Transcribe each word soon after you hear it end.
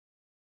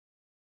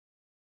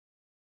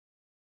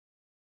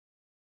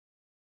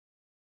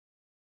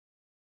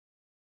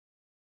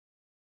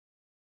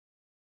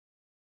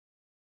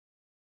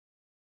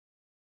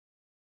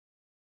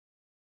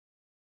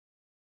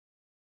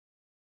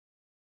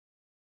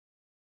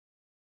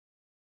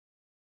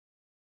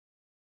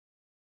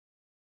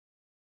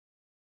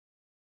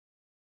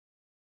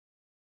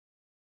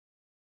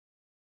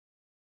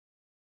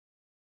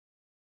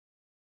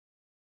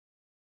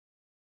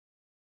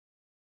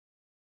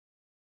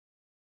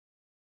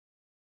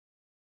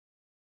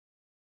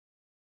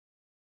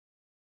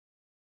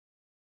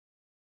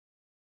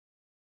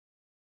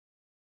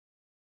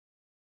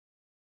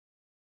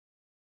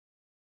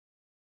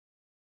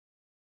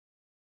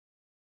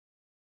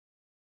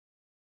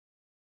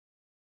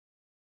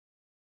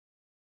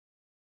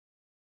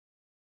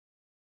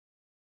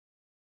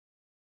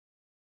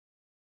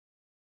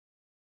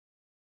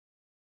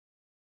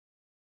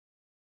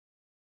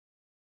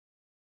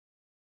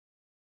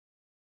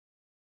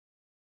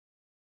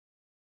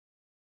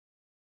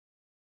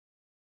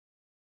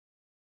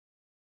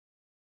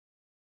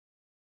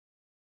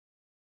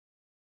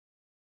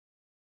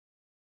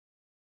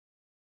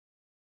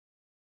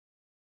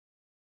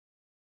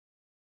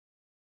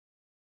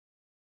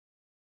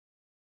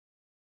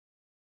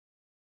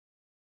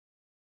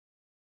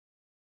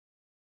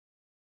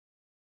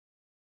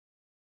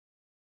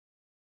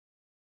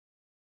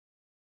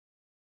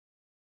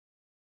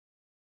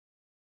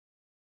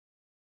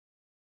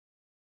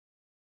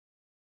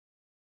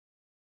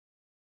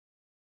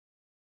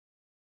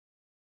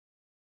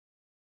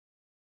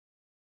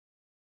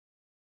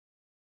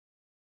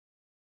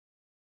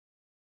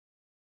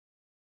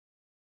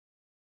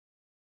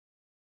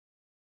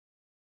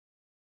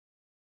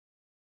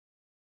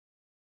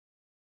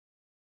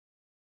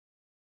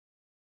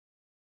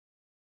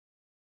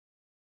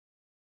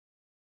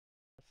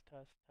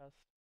test, test,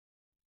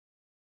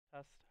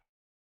 test.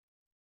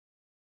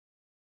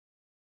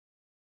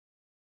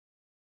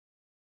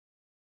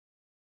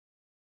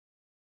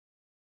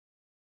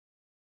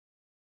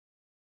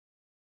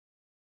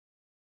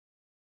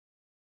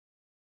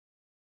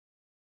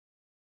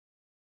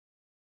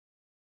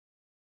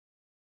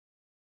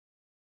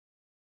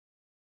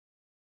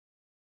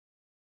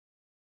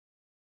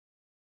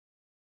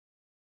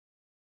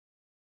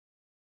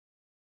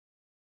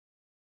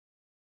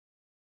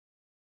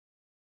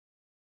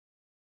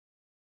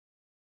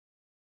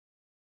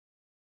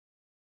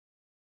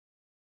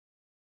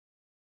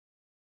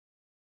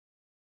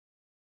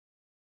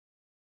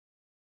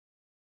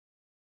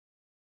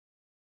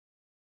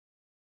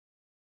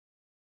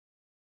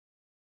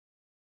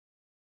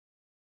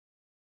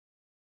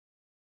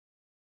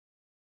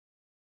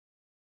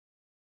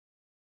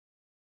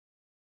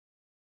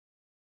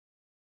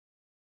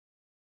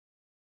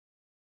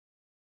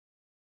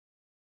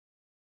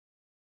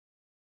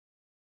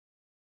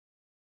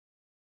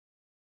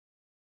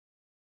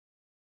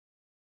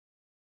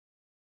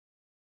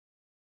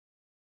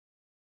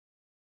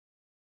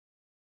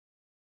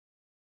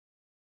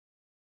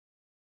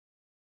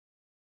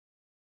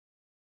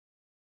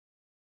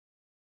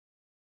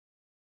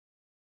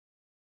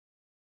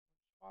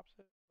 Swaps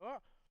it. Oh!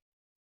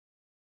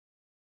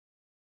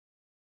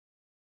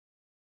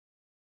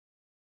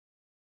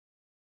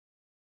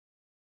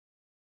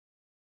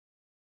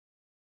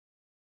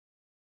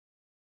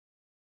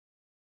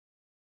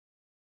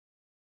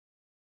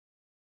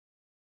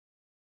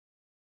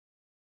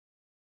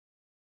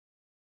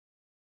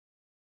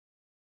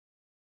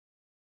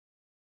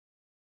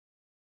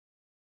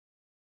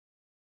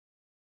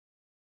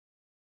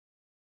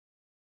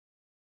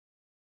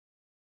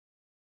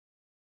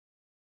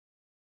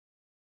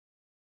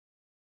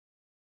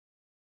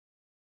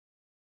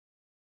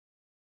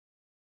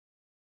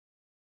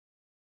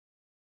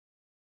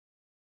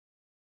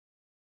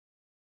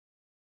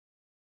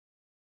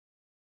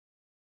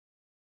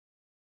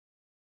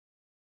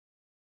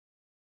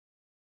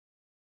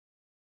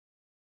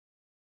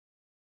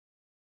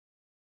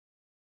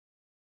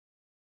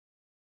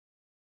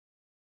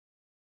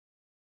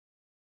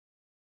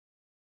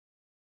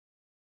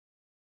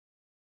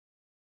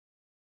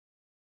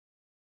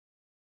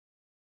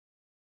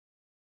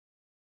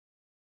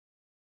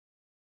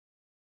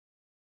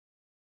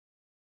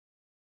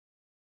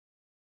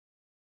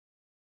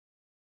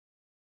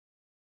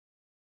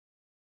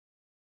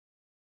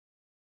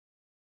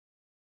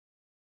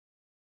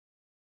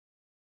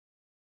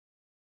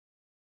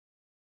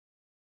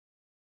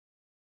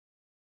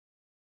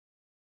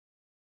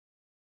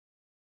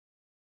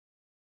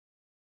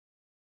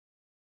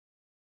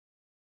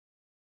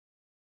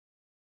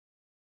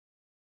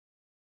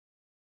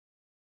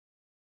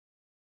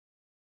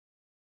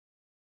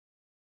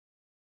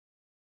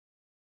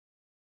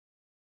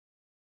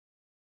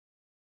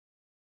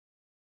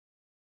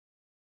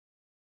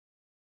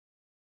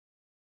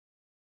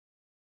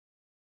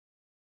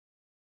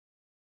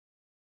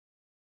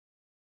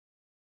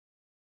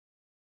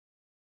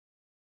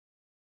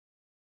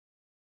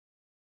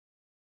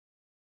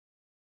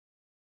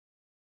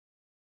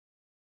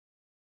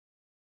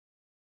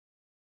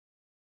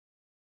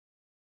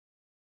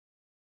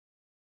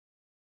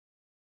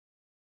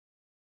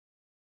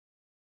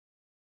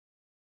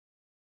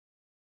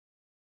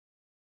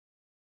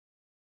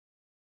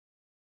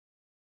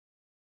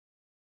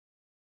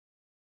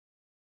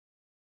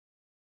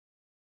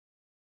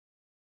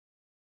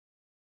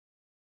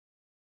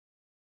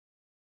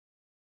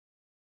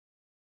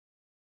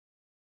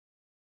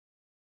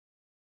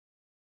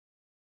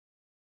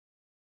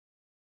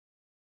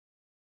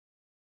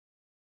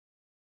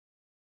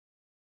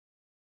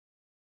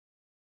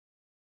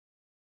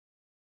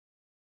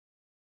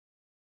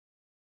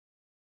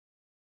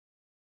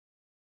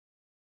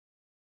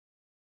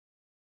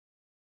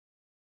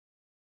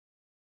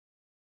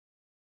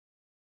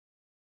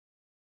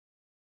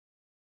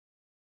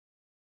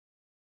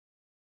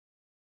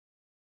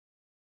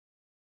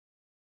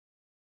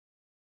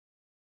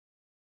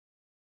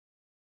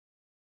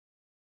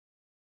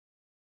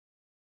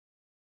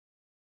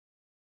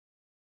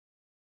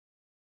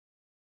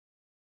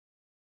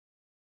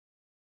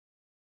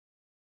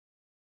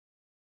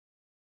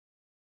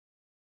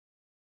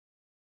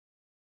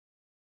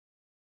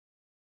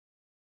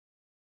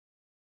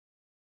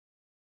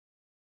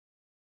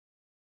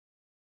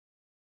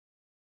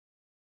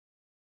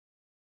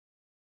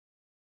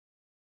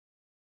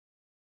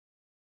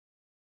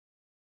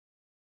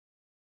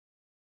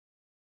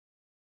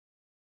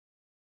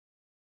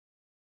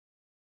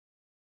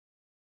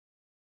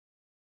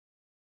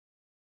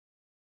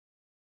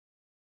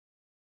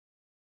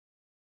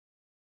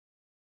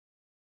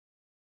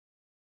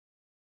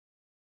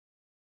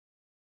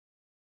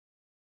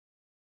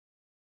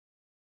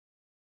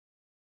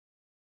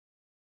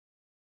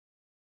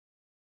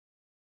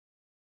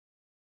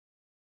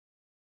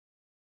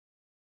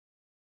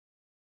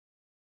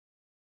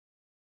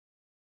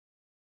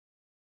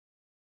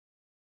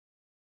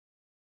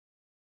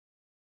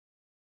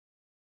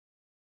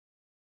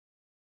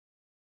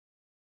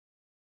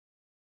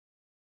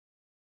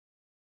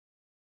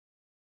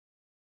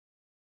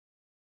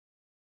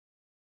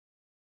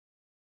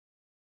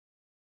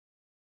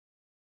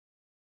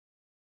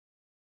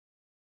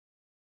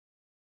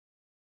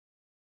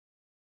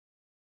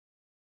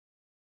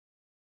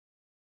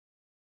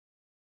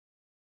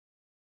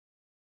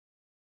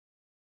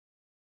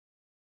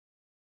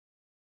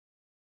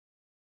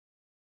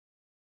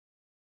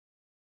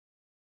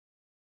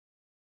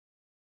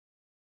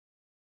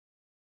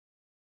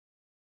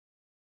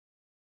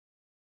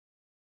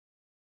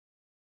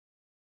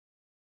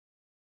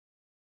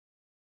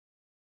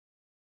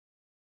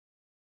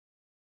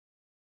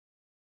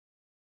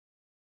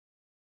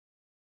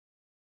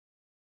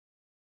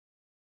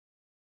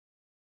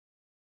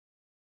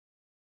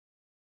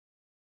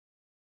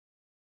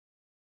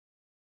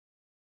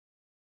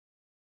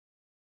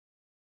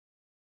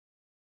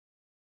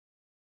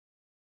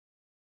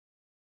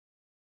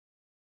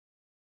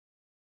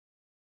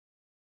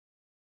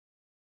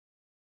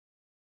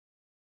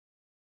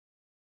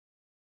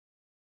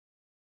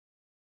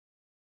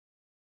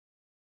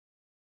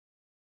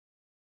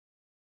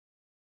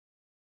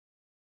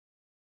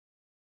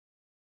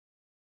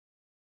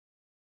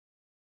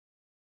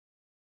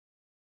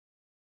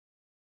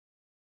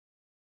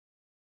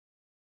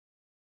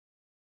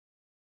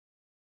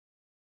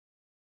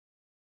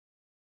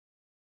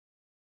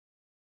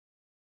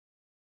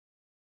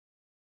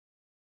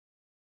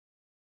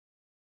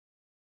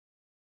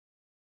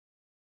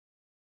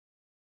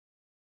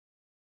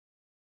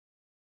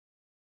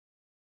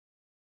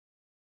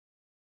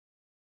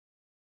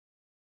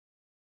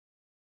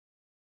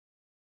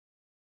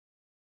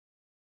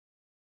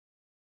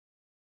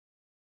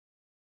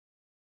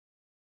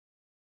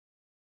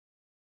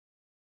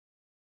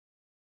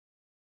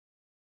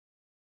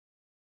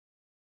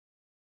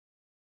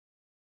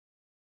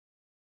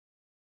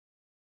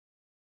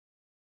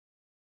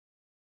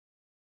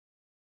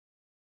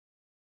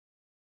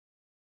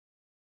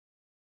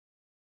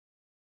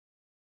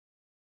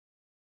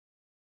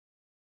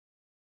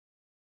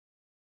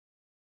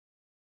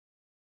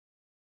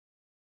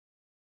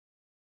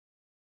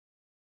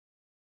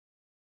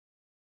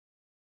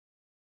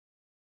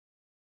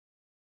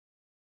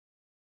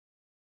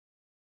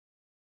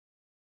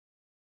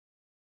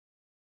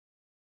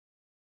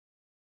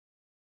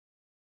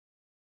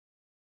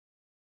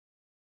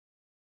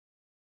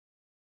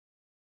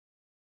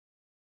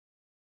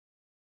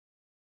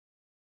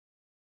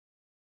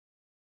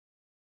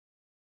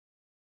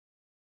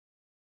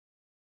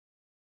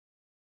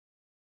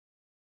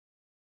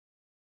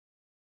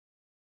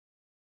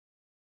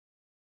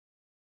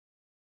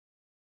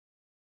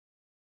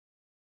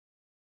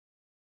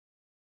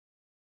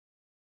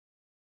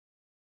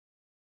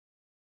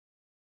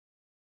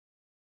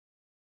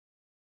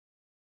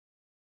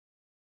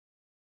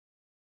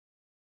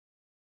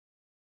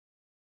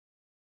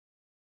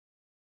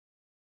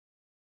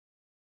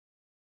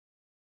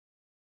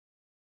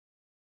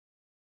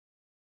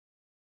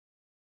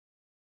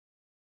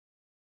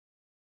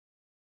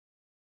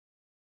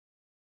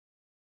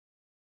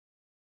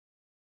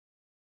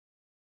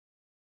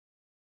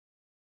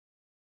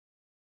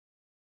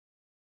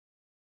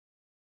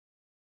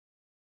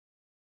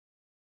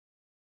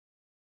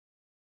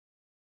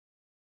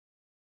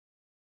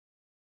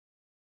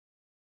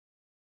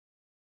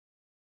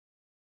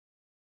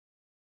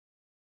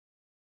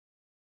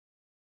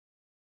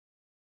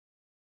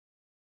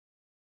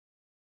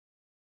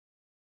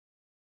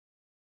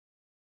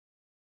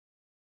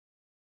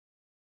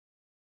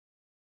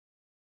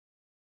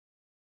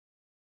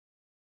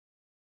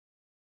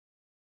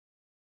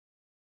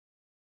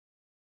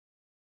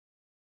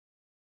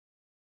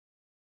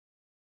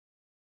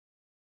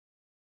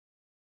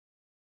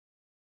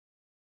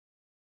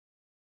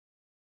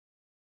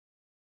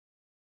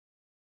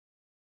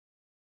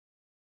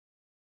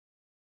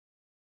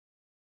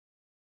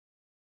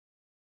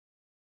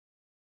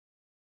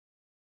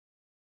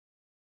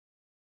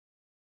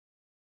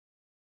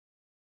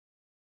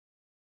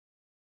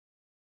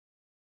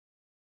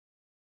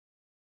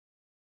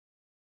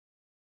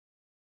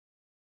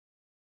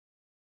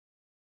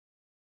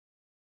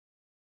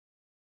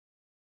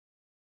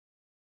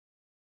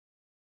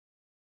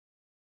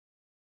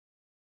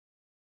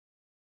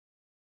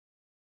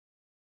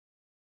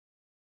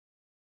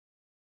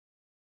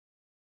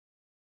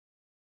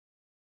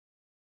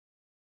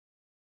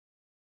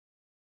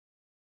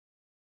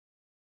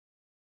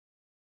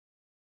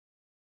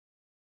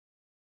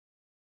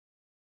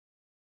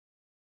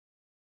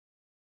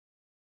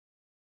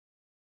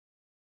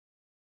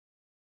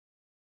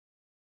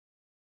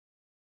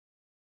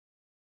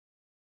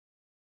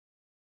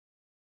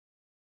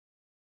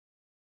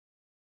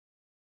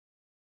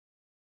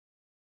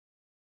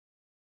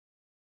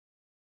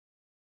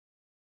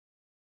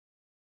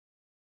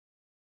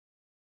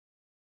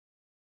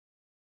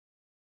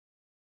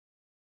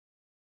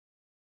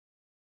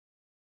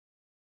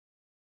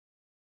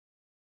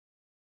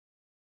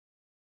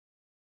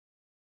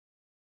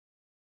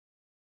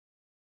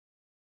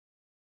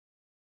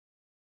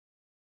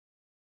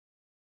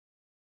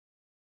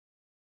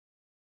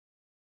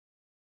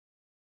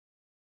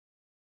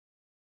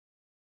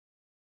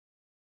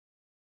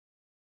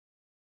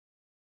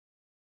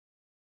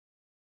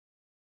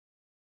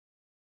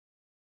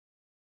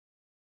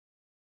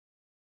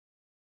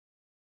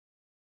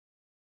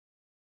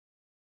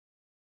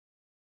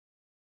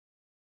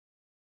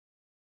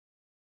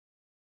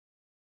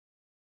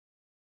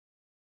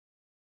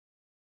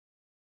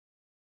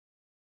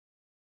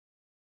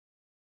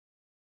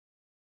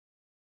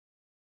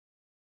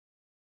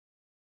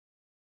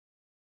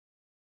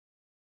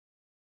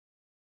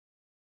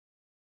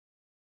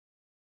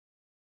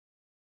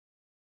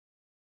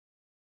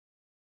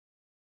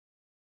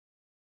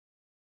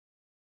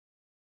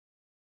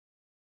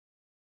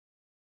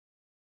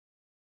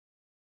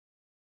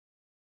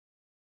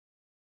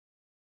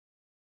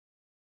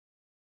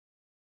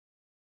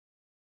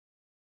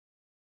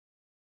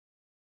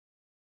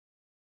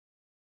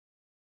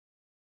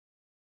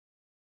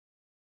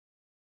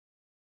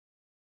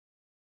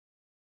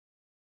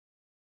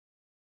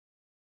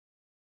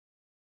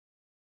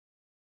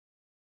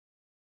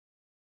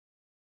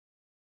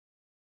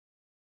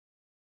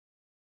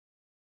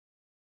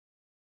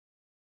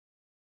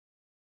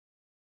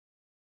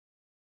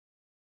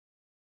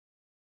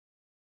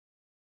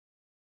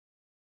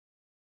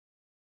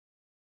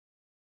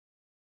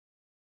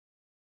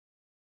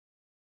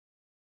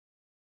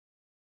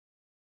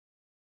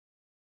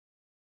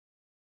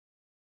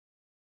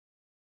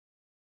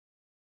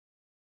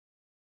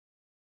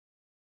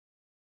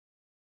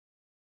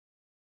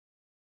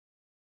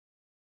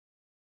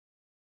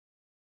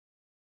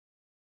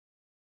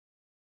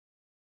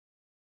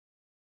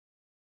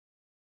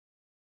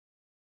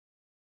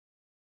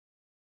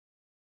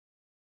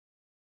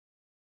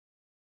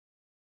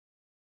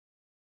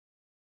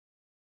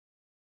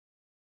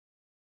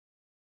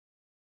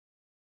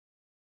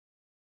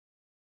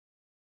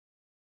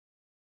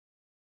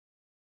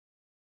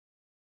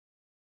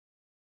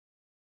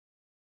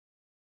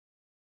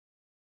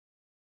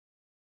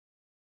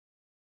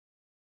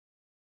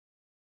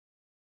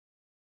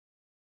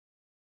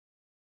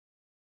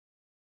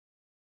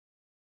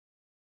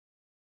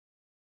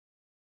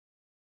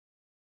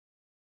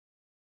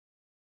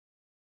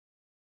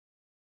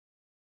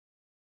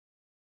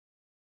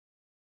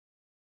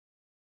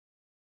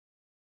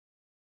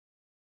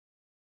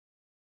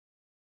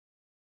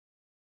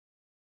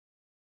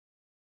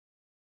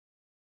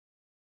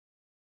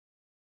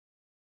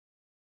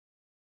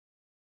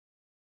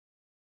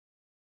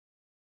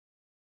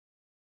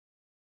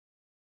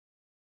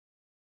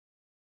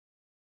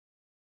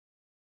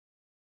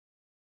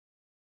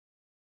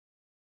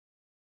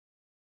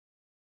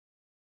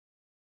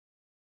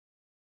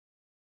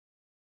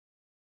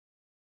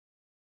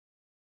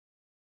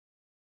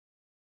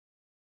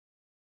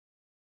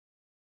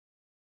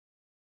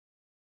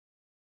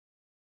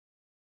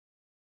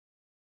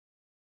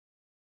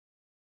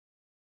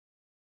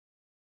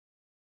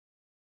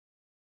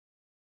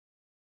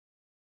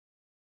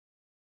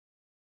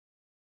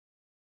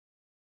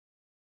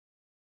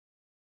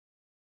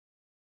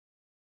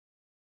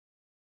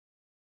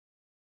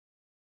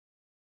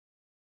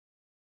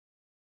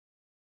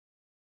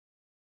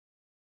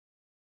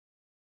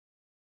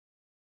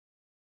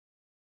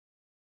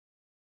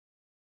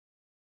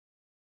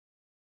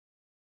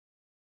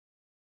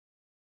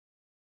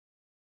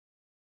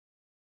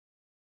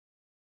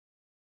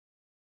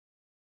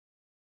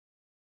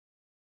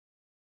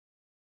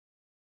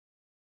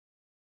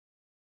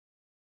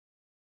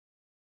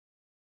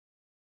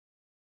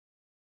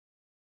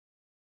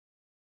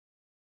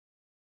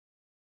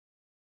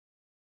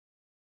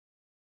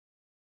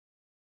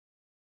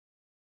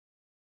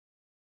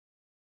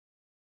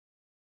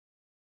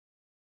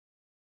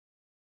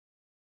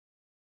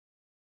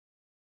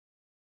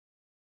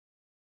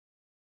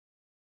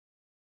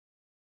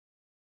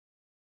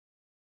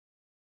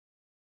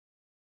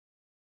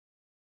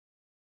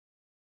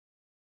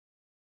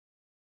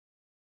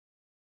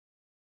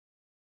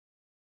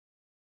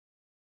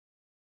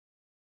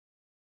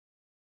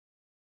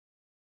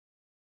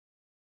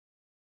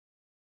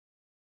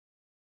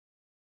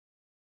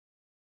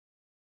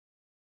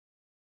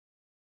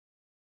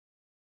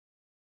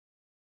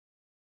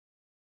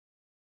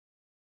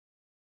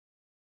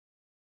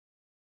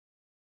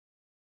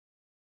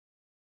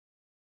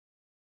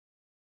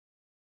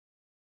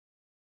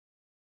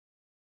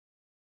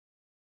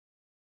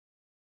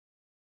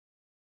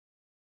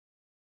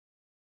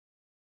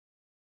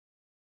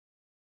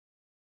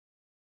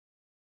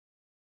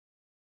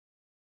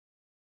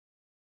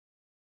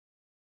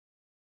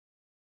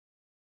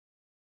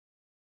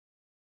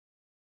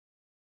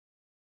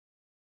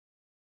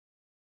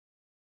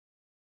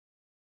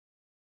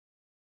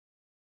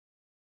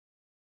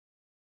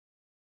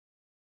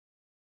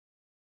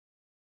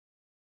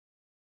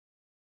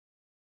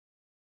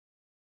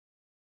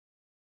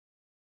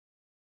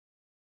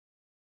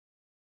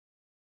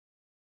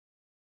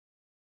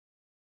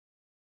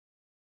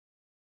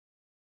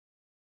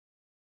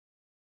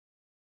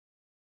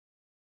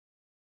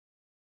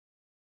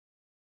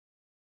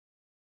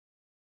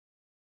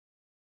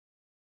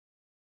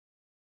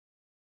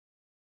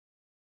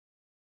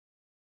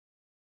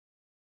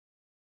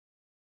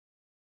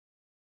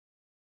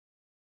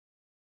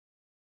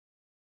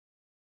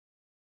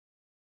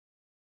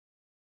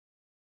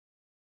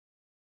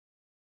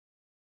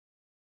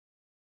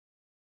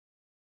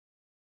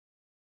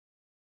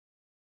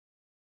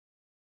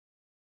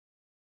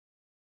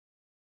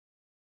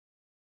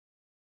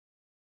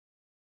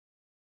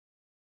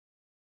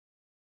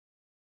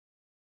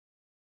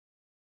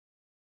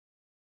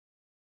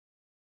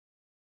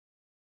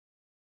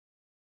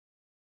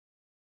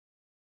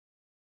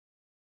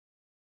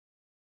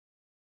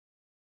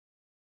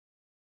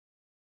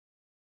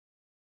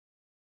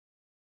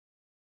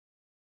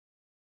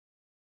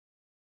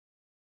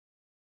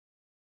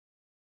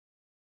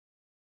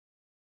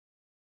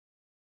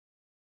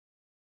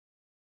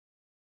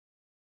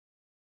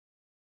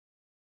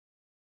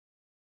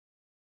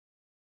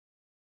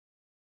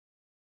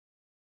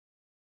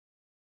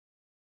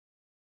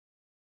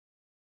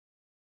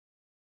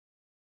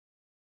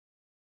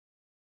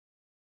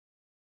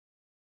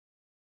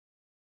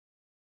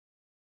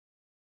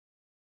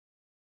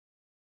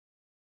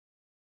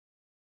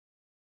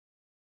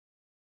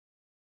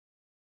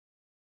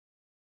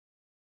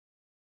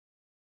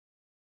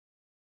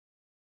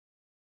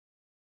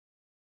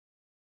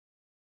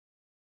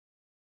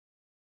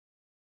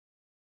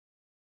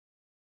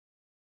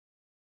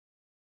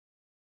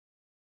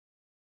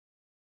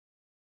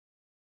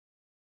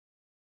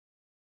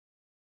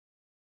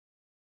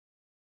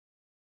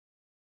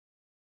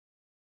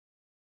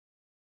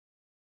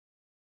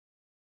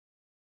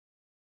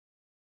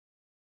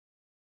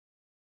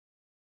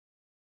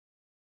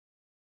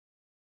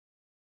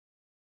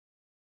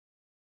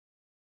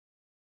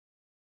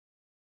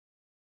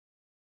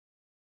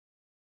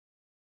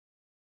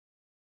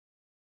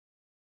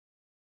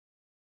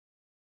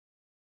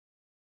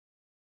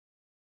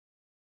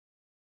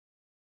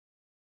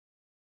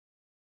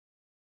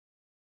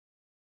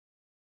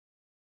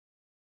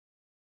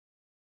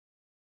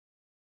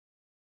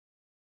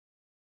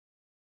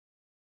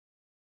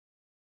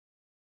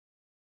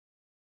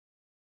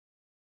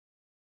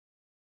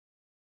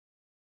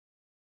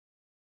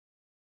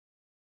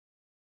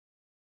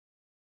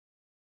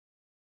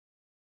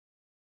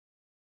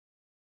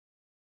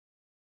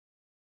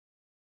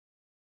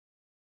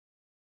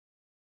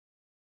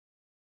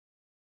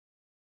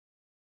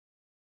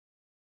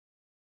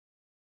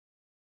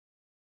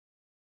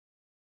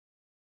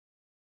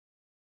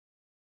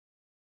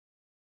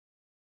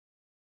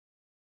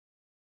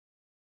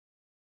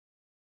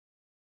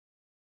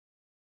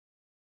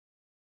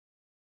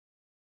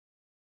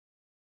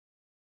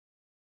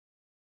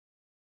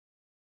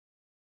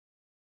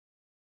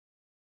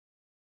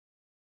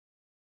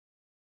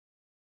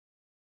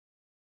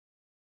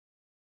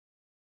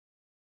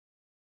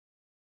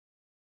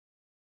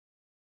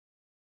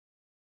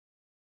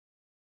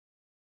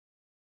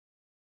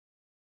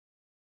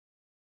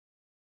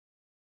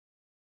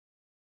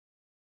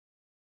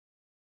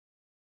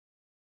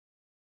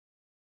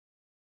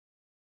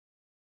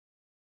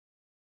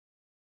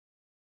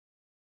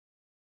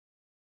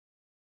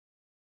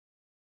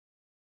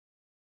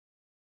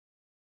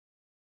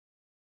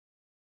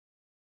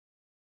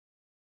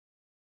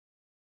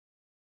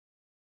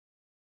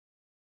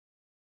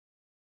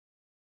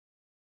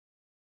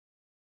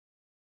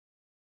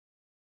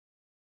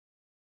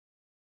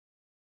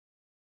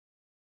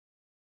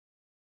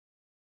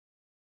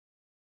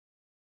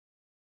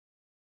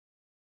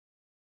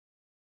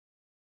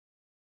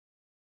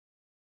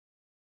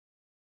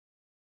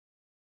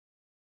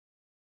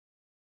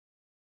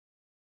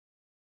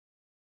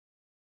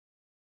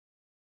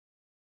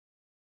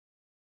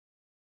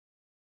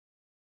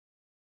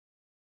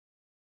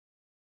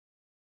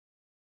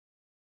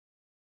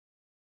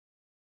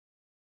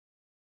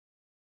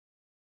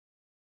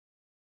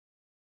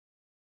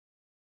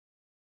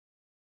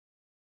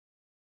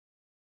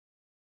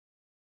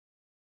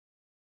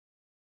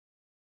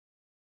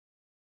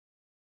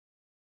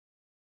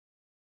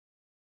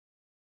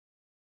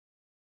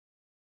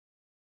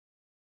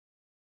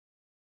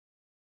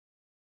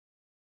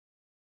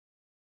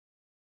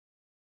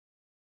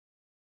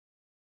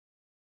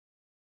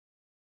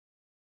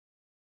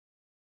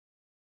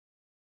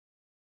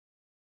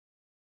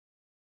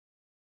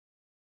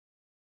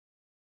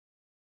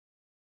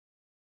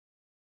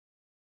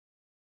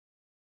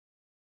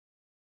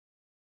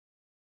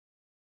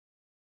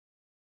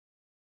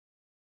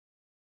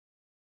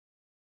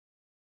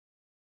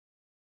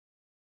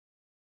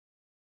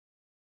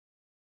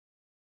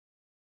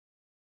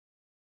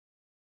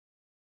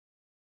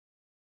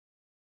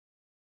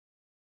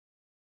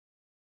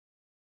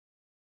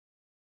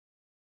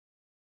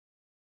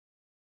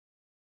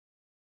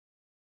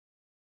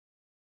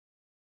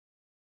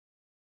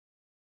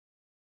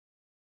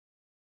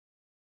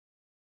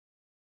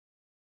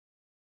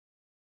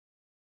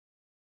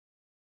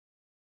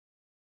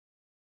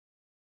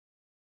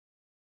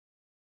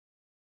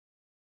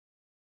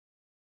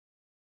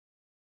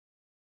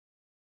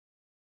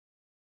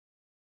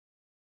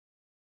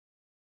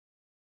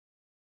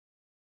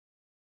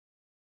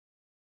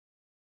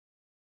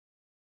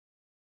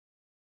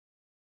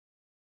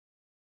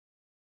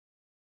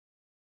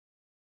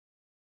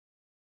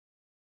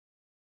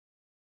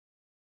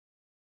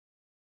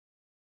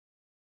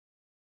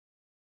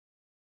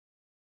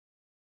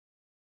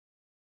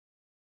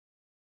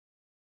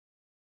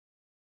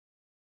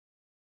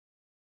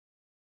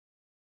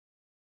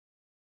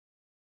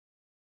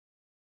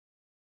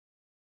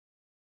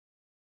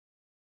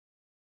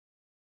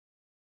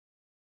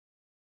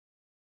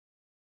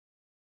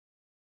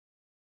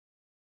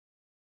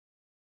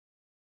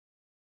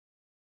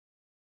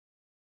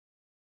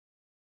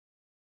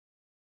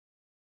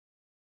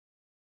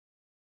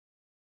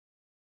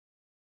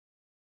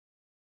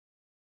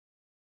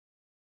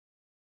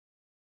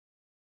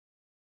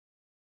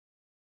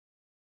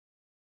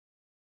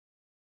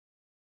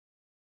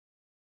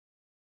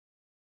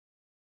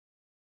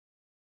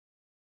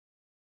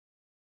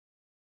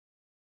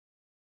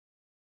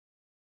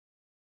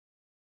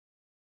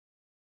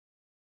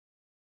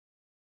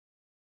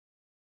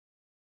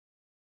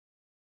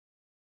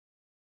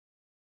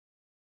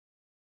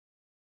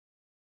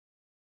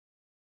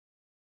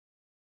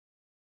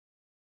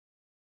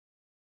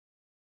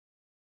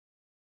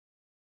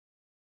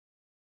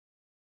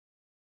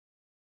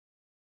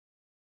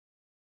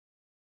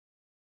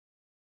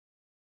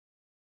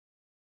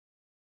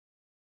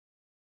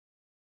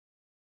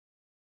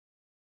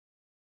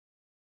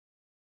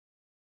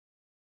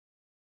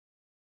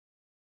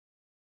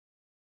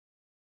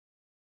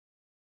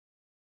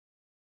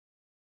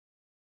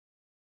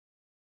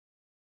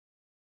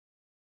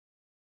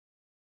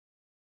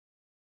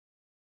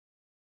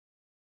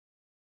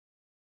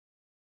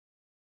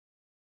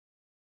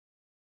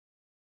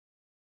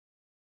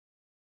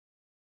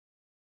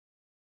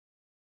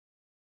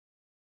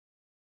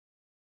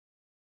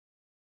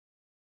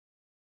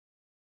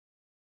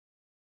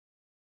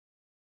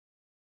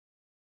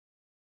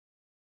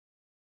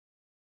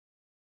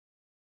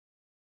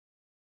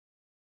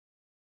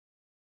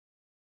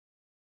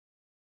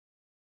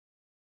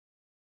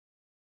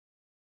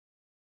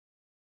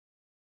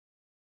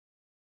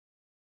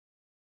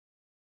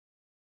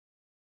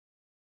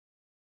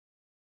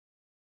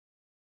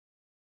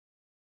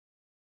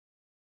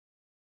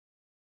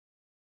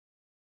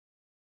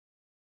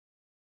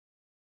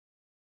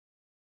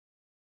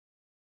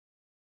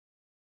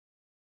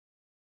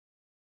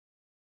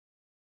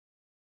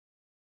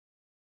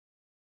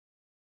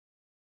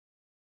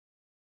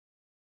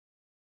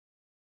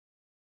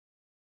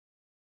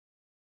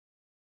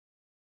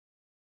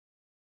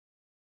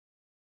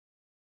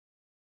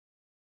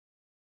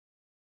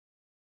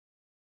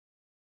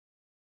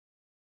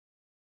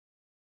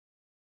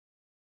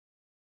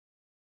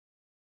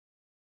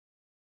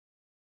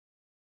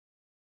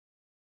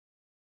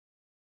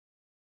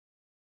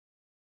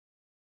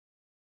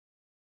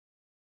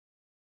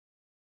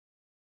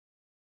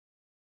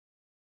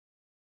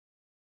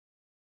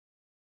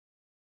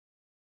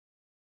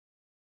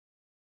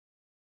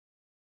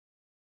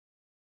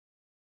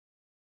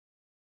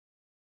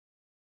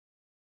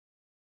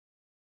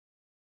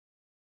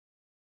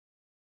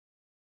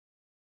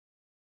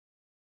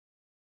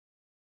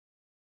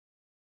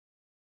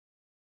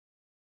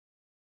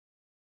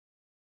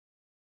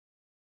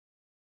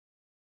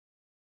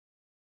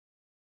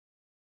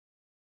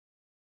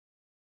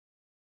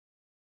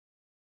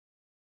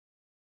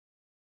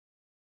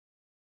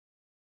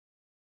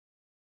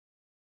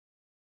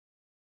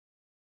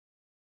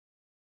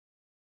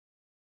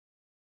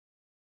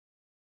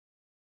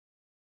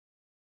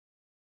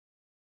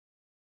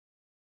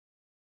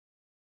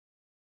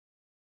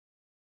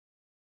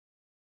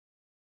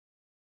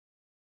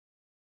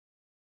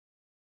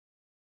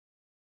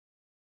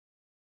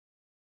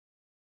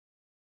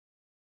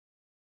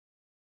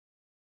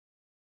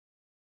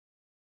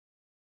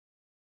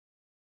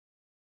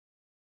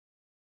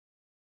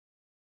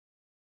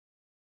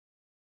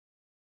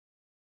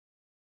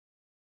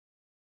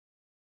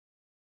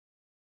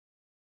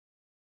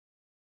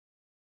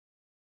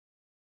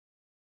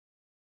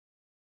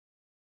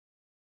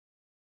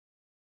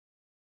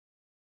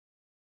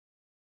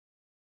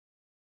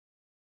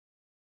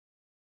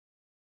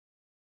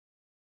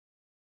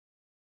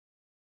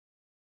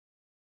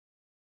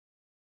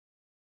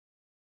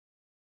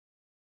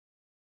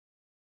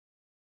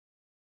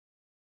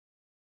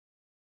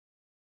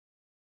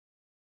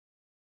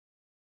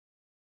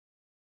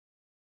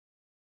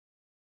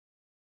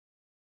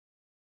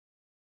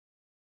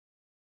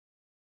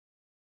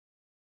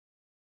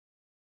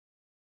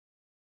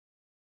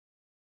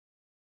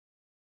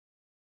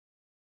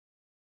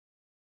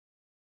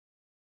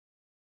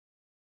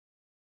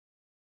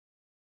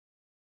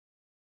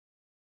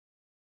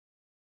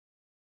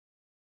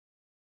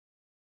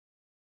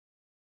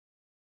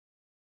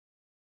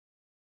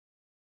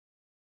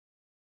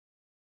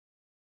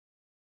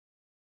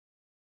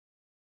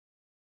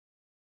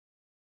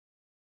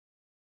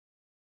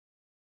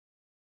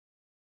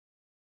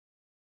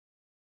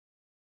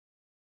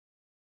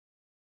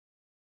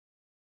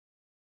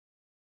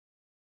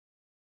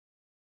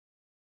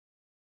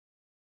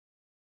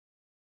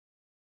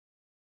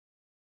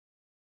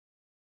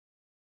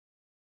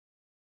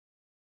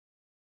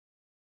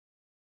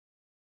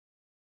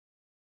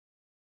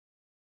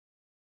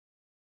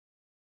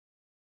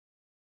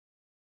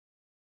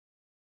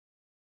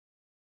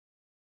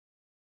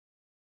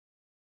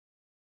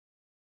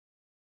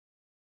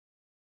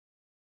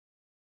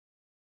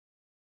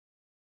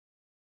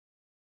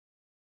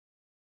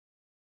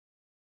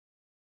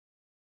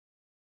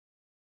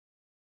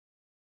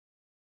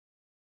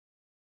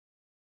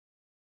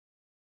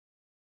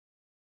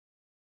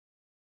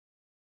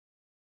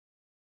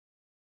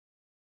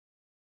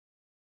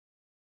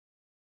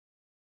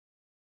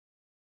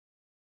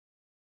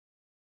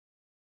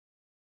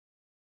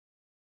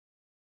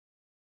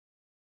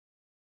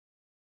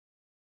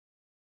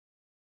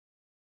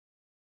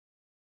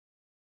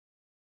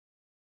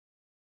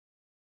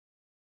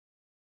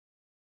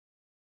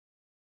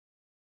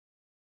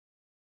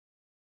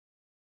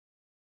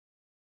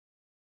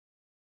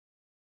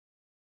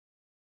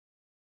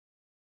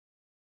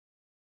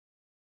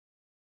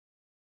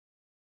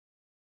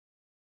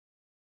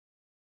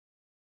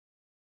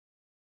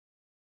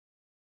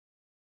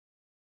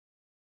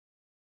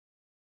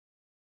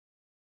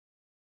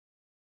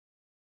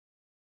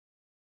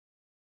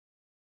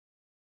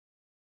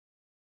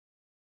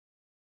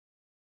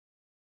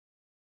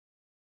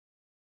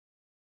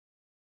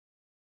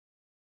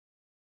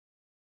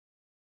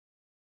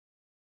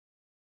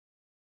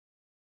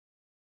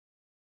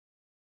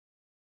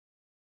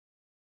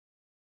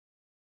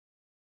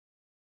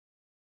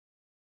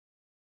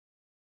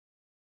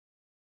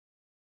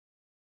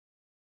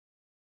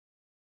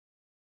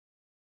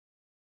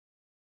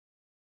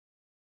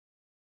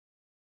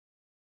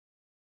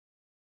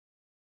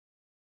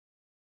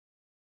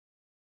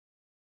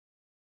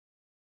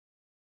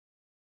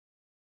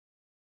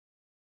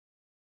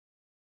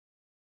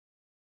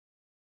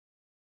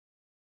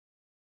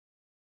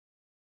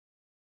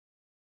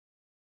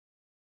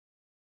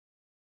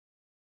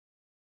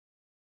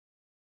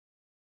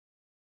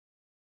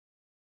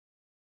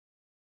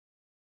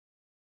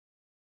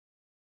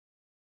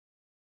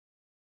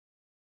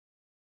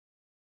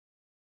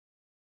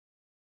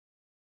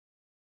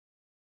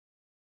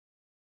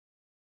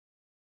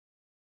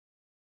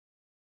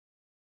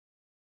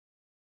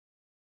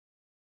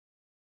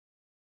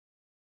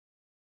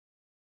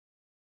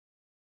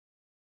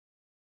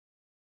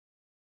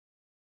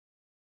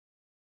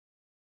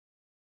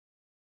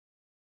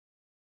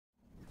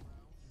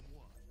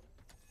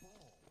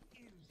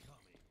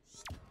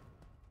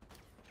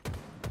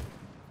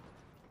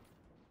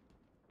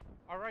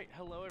 Alright,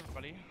 hello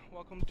everybody.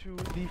 Welcome to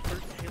the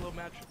first Halo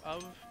match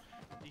of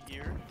the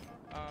year.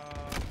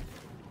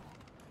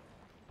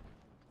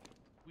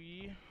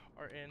 We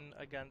are in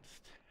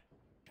against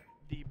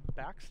the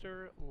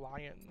Baxter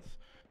Lions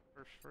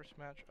for first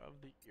match of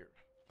the year.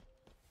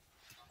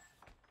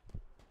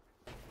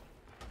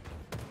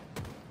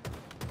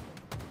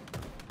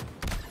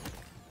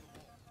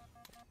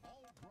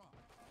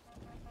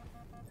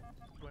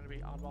 It's going to be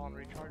oddball and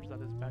recharge.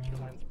 That is Baxter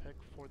Lions pick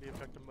for the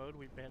objective mode.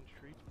 We banned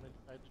streets and they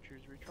decided to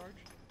choose recharge.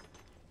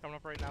 Coming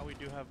up right now, we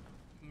do have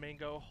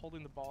Mango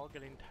holding the ball,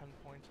 getting 10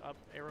 points up.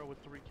 Arrow with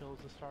 3 kills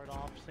to start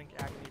off. Sync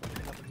Agony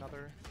picking up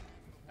another.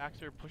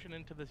 Baxter pushing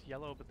into this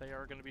yellow, but they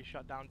are going to be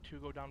shut down. 2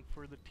 go down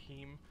for the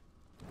team.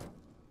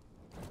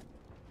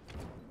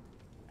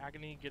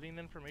 Agony getting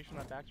information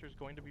that Baxter is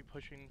going to be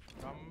pushing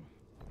from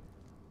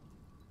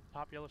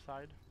top yellow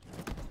side.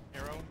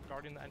 Arrow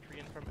guarding the entry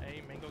in from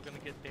A. Mango going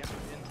to get damage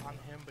in on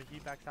him, but he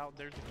backs out.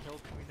 There's a kill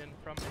coming in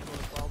from Mango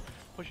as well.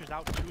 Pushes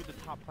out to the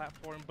top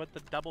platform, but the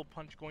double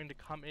punch going to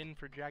come in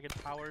for Jagged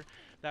Power.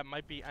 That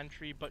might be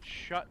entry, but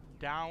shut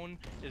down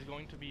is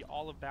going to be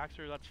all of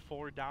Baxter. That's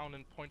 4 down,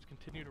 and points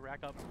continue to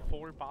rack up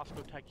for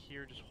Bosco Tech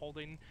here, just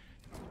holding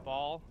the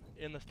ball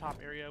in this top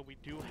area. We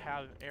do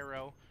have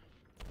Arrow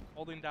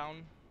holding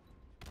down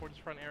towards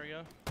front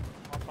area.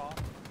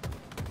 Off.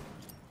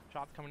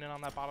 Shots coming in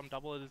on that bottom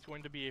double. It is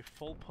going to be a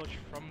full push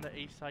from the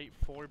A site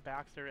for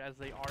Baxter as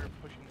they are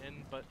pushing in,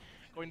 but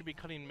going to be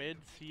cutting mid.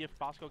 See if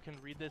Bosco can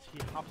read this. He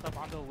hops up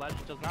onto the ledge,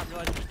 does not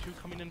realize there's 2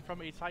 coming in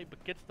from A site,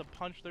 but gets the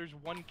punch. There's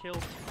 1 kill.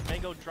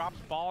 Mango drops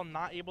ball,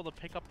 not able to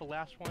pick up the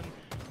last one.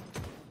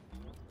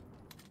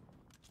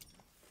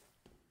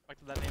 Back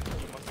to that name,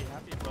 he must be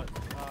happy, but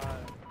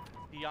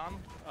Dion,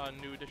 a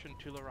new addition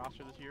to the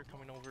roster this year,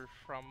 coming over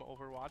from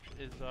Overwatch,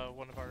 is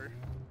one of our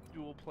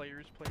dual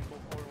players playing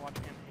both Overwatch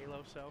and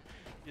Halo, so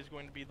is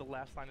going to be the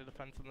last line of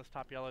defense in this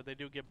top yellow. They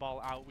do get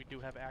ball out. We do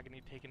have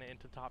Agony taking it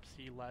into top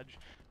C ledge.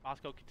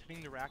 Bosco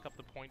continuing to rack up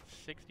the points,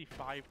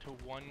 65-1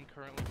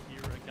 currently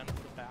here against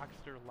the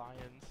Baxter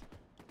Lions.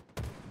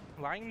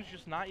 Lions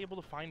just not able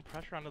to find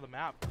pressure onto the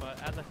map,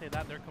 but as I say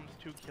that, there comes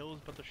 2 kills,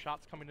 but the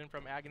shots coming in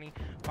from Agony,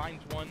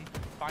 finds 1,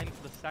 finds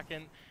the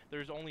second.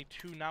 There's only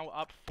 2 now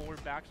up for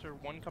Baxter,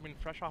 1 coming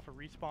fresh off a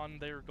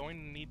respawn. They're going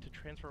to need to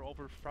transfer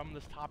over from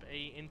this top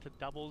A into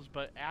doubles,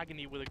 but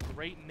Agony with a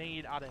great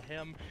nade out of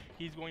him.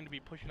 He's going to be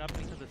pushing up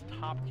into this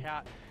top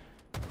cat.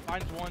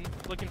 Finds 1,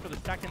 looking for the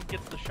second,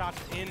 gets the shots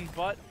in,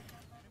 but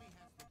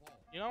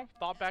you know,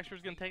 thought Baxter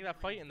was going to take that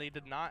fight, and they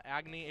did not.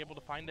 Agony able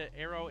to find it.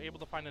 Arrow able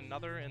to find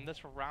another, and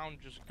this round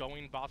just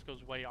going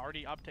Bosco's way.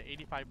 Already up to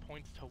 85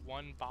 points to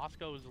 1.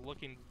 Bosco is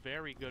looking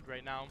very good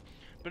right now.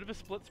 Bit of a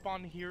split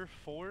spawn here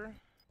for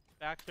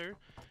Baxter.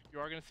 You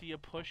are going to see a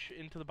push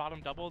into the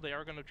bottom double. They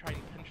are going to try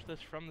and pinch this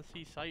from the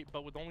C site,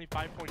 but with only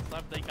 5 points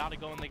left, they got to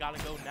go, and they got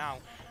to go now.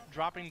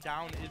 Dropping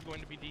down is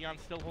going to be Dion,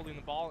 still holding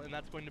the ball, and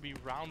that's going to be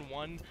round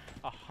 1.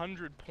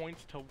 100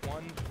 points to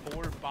 1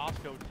 for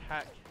Bosco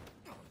Tech.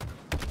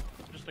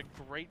 Just a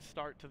great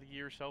start to the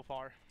year so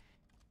far.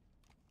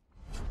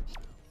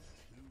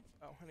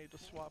 Oh, I need to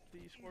swap the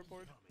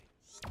scoreboard.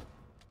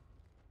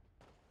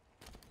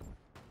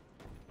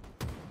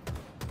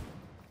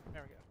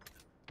 There we go.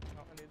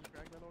 Oh, I need to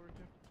drag that over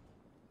too.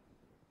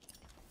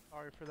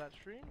 Sorry for that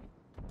stream.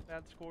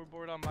 Bad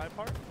scoreboard on my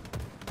part.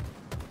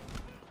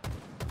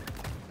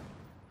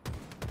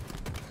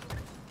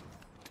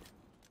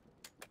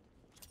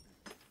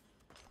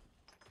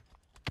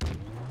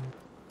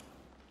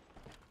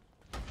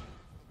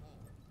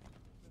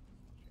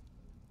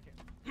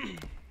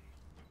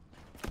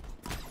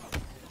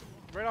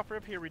 Right off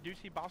rip here, we do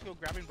see Bosco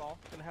grabbing ball.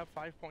 Gonna have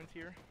 5 points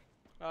here.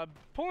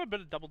 Pulling a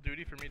bit of double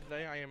duty for me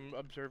today. I am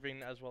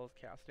observing as well as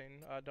casting.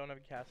 Don't have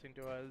a casting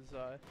do as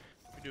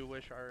we do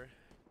wish our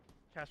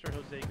caster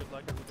Jose good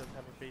luck as he does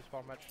have a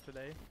baseball match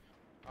today.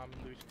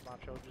 Luis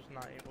Camacho just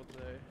not able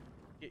to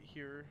get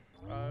here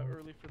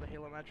early for the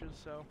Halo matches,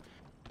 so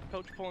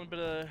coach pulling a bit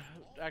of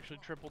actually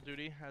triple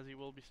duty as I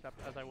will be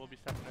stepping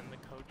in the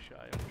coach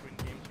in between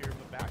games here.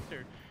 But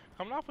Baxter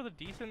coming off with a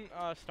decent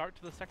start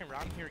to the second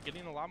round here,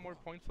 getting a lot more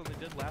points than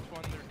they did last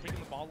one. They're taking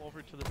the ball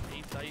over to the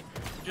A site,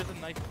 which is a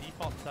nice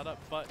default setup,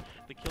 but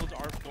the kills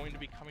are going to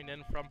be coming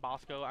in from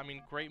Bosco. I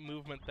mean, great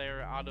movement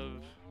there out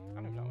of,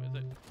 I don't know, is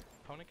it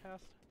opponent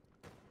cast?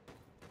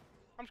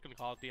 I'm just going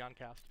to call it Dion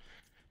cast.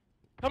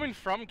 Coming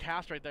from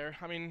cast right there.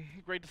 I mean,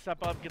 great to step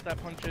up, get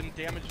that punch in.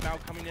 Damage now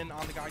coming in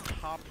on the guy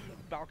top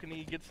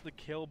balcony, gets the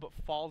kill, but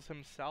falls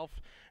himself.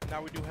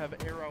 Now we do have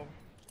Arrow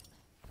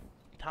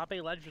top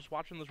A ledge just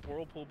watching this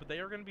whirlpool, but they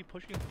are going to be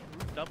pushing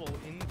through double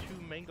into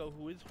Mango,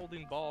 who is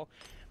holding ball.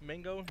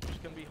 Mango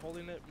just going to be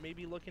holding it,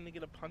 maybe looking to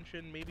get a punch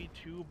in, maybe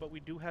 2, but we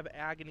do have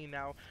Agony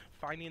now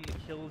finding the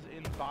kills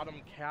in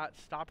bottom cat,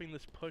 stopping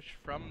this push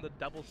from the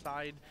double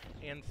side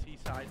and C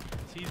side.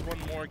 Sees 1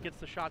 more, gets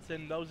the shots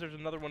in, knows there's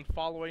another one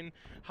following,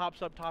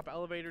 hops up top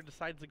elevator,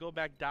 decides to go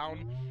back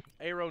down.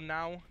 Arrow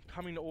now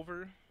coming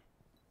over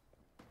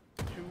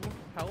to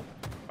help,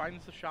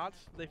 finds the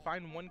shots, they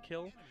find 1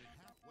 kill.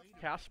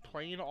 Cass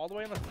playing all the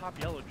way on the top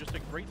yellow. Just a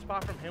great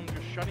spot from him,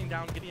 just shutting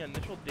down, getting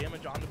initial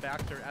damage onto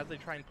Baxter as they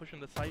try and push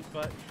into sight,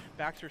 but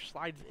Baxter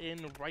slides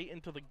in right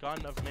into the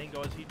gun of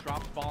Mango as he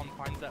drops ball and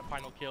finds that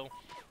final kill.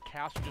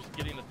 Cass just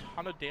getting a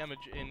ton of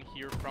damage in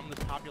here from this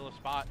top yellow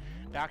spot.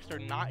 Baxter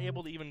not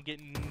able to even get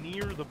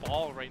near the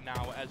ball right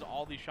now as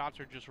all these shots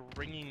are just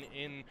ringing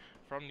in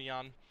from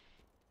Neon.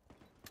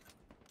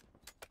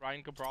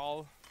 Ryan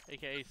Cabral,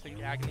 aka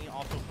Sync Agony,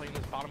 also playing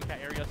this bottom cat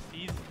area,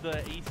 sees the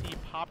AC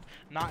pop,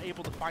 not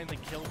able to find the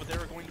kill, but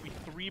there are going to be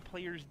 3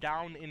 players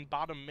down in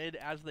bottom mid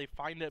as they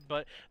find it,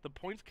 but the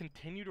points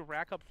continue to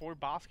rack up for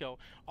Bosco,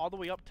 all the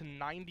way up to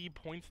 90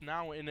 points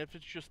now, and if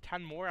it's just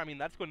 10 more, I mean,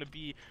 that's going to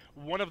be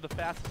one of the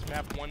fastest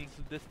map ones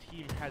this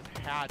team has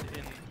had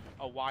in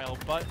a while,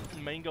 but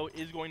Mango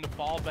is going to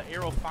fall, but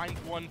Arrow finds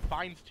one,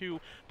 finds 2,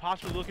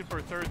 possibly looking for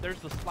a third.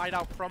 There's the slide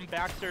out from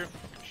Baxter,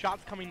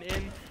 shots coming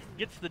in,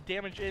 gets the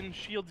damage in,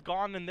 shield's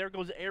gone, and there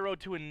goes Arrow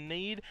to a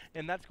nade,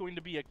 and that's going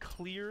to be a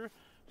clear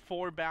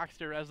for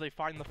Baxter as they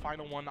find the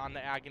final one on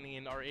the Agony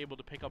and are able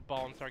to pick up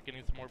ball and start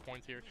getting some more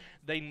points here.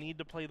 They need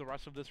to play the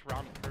rest of this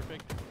round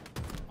perfect,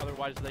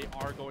 otherwise they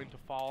are going to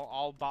fall.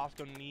 All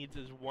Bosco needs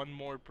is one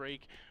more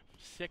break.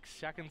 6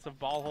 seconds of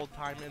ball hold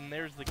time, and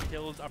there's the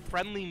kills. A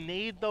friendly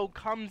nade, though,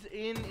 comes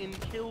in and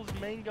kills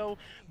Mango,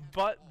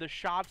 but the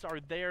shots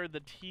are there. The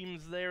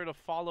team's there to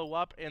follow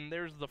up, and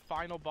there's the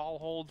final ball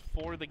hold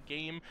for the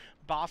game.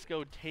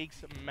 Bosco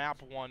takes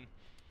map 1.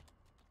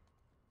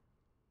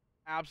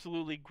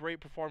 Absolutely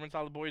great performance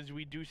out of the boys.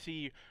 We do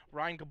see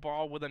Ryan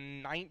Cabral with a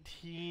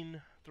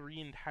 19,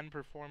 3, and 10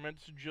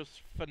 performance.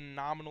 Just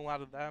phenomenal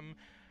out of them.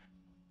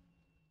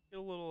 Get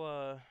a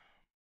little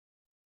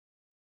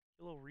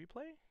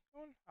replay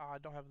going? I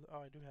don't have. Oh,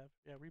 I do have.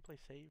 Yeah, replay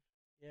save.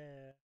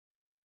 Yeah.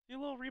 See a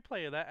little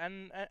replay of that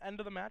end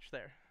of the match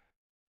there.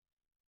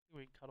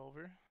 We cut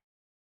over.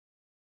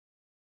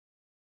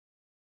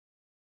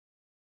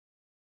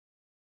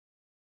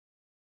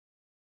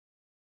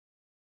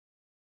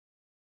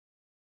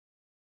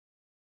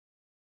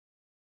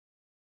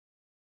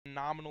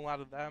 Phenomenal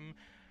out of them.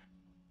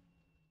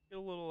 Get a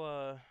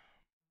little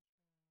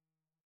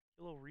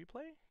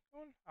replay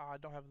going? I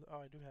don't have. Oh,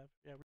 I do have.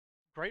 Yeah.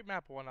 Great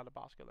map 1 out of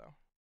Bosco though.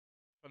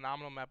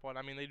 Phenomenal map 1.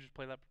 I mean, they just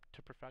play that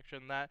to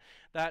perfection. That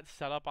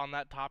setup on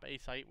that top A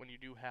site when you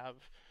do have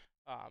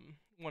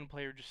one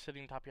player just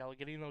sitting top yellow,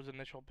 getting those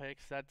initial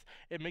picks,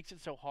 it makes it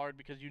so hard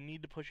because you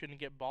need to push in and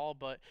get ball,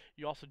 but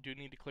you also do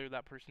need to clear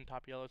that person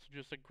top yellow. So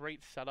just a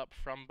great setup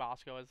from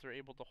Bosco as they're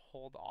able to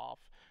hold off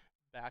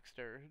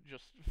Baxter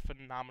just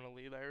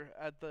phenomenally there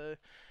at the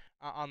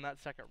on that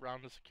second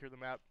round to secure the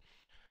map.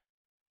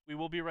 We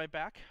will be right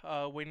back,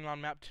 waiting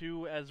on map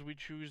 2 as we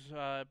choose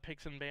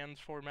picks and bans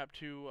for map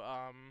 2.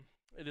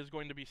 It is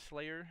going to be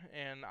Slayer,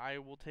 and I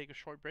will take a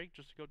short break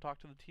just to go talk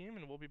to the team,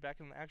 and we'll be back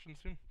in the action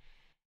soon.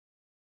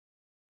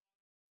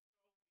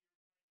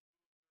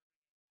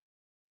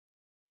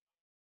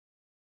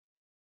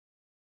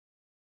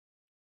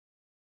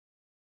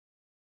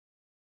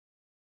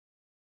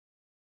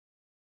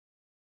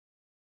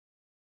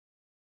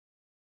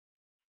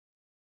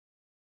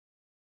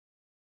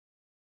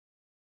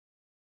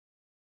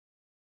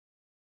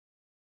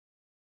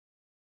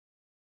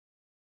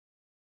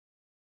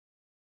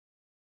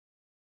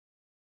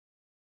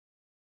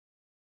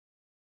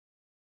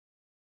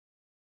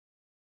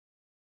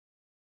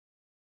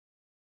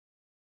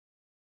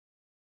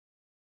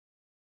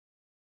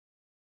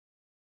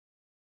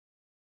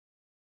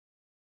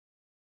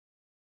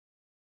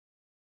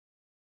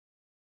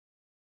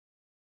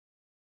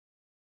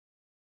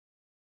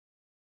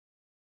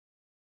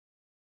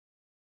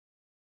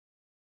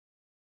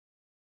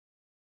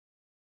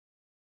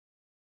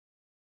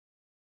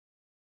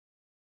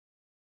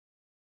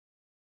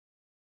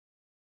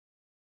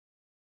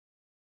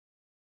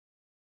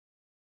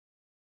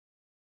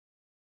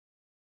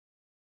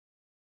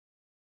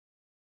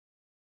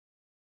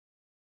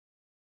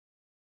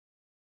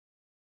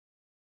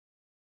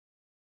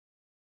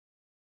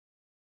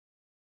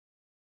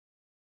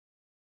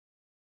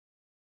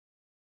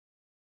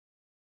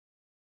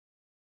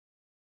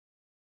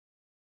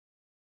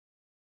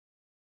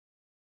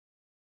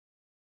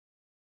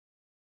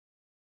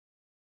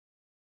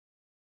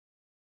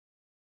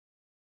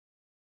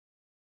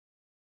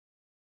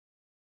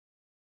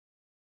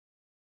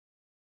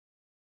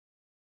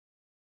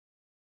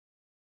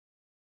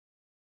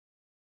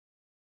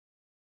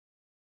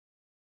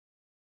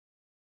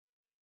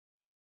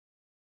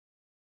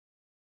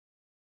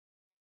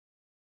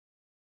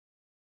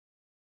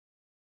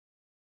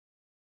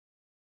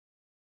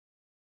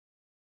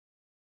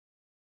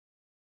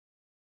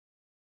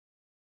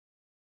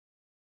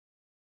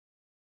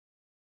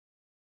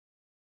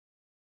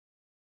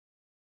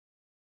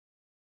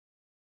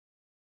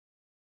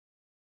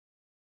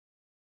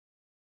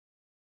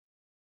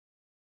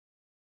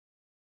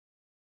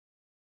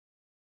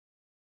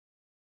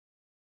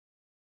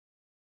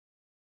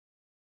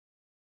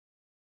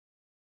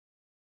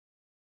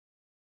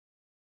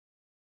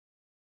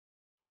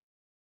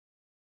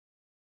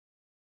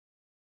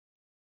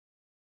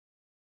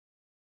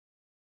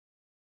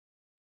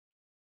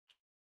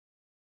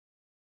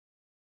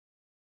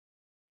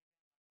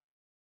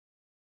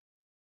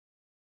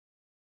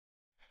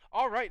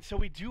 All right, so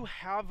we do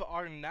have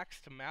our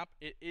next map.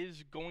 It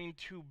is going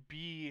to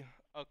be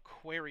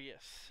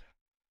Aquarius.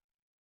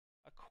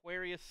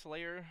 Aquarius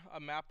Slayer, a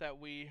map that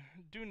we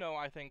do know,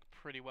 I think,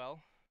 pretty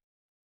well.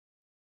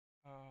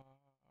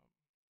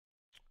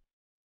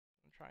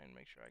 I'm trying to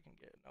make sure I can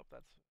get. Nope,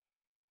 that's.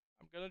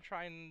 I'm gonna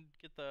try and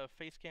get the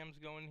face cams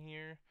going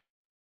here.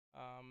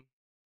 Um,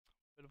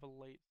 bit of a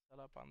late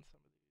setup on some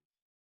of these.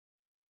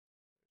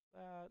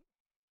 There's that.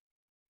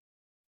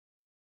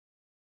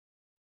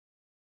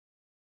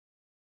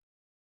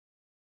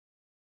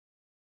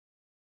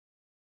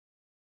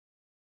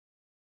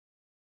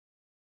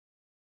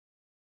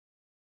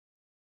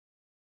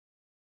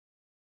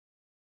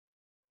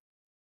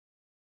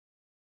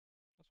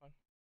 That's fine.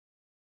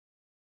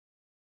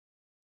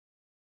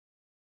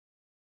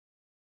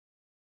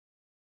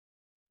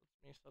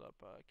 Let me set up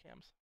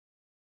cams.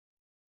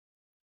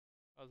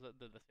 Oh,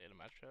 did they say to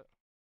match chat?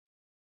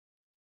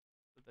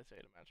 Did they say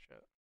to match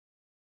chat?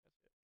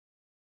 That's it.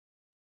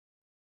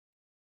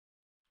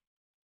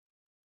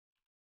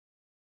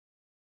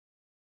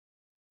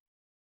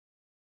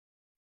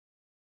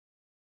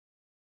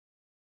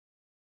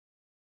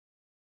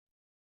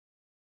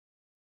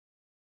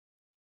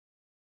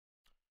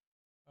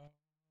 Uh,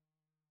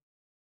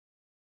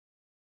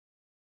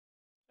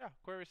 yeah,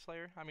 Query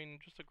Slayer. I mean,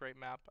 just a great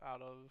map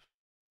out of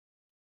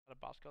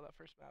Bosco, that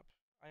first map.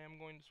 I am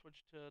going to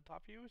switch to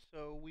top view,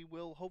 so we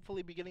will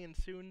hopefully be getting in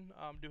soon.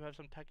 Do have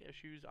some tech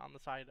issues on the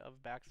side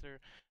of Baxter.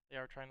 They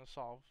are trying to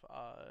solve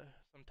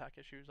some tech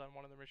issues on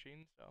one of the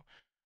machines, so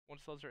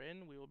once those are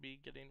in, we will be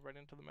getting right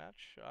into the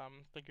match.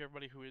 Thank you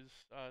everybody who is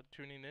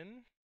tuning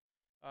in.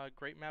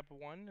 Great map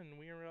 1, and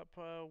we are up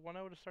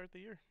 1-0 to start the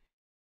year.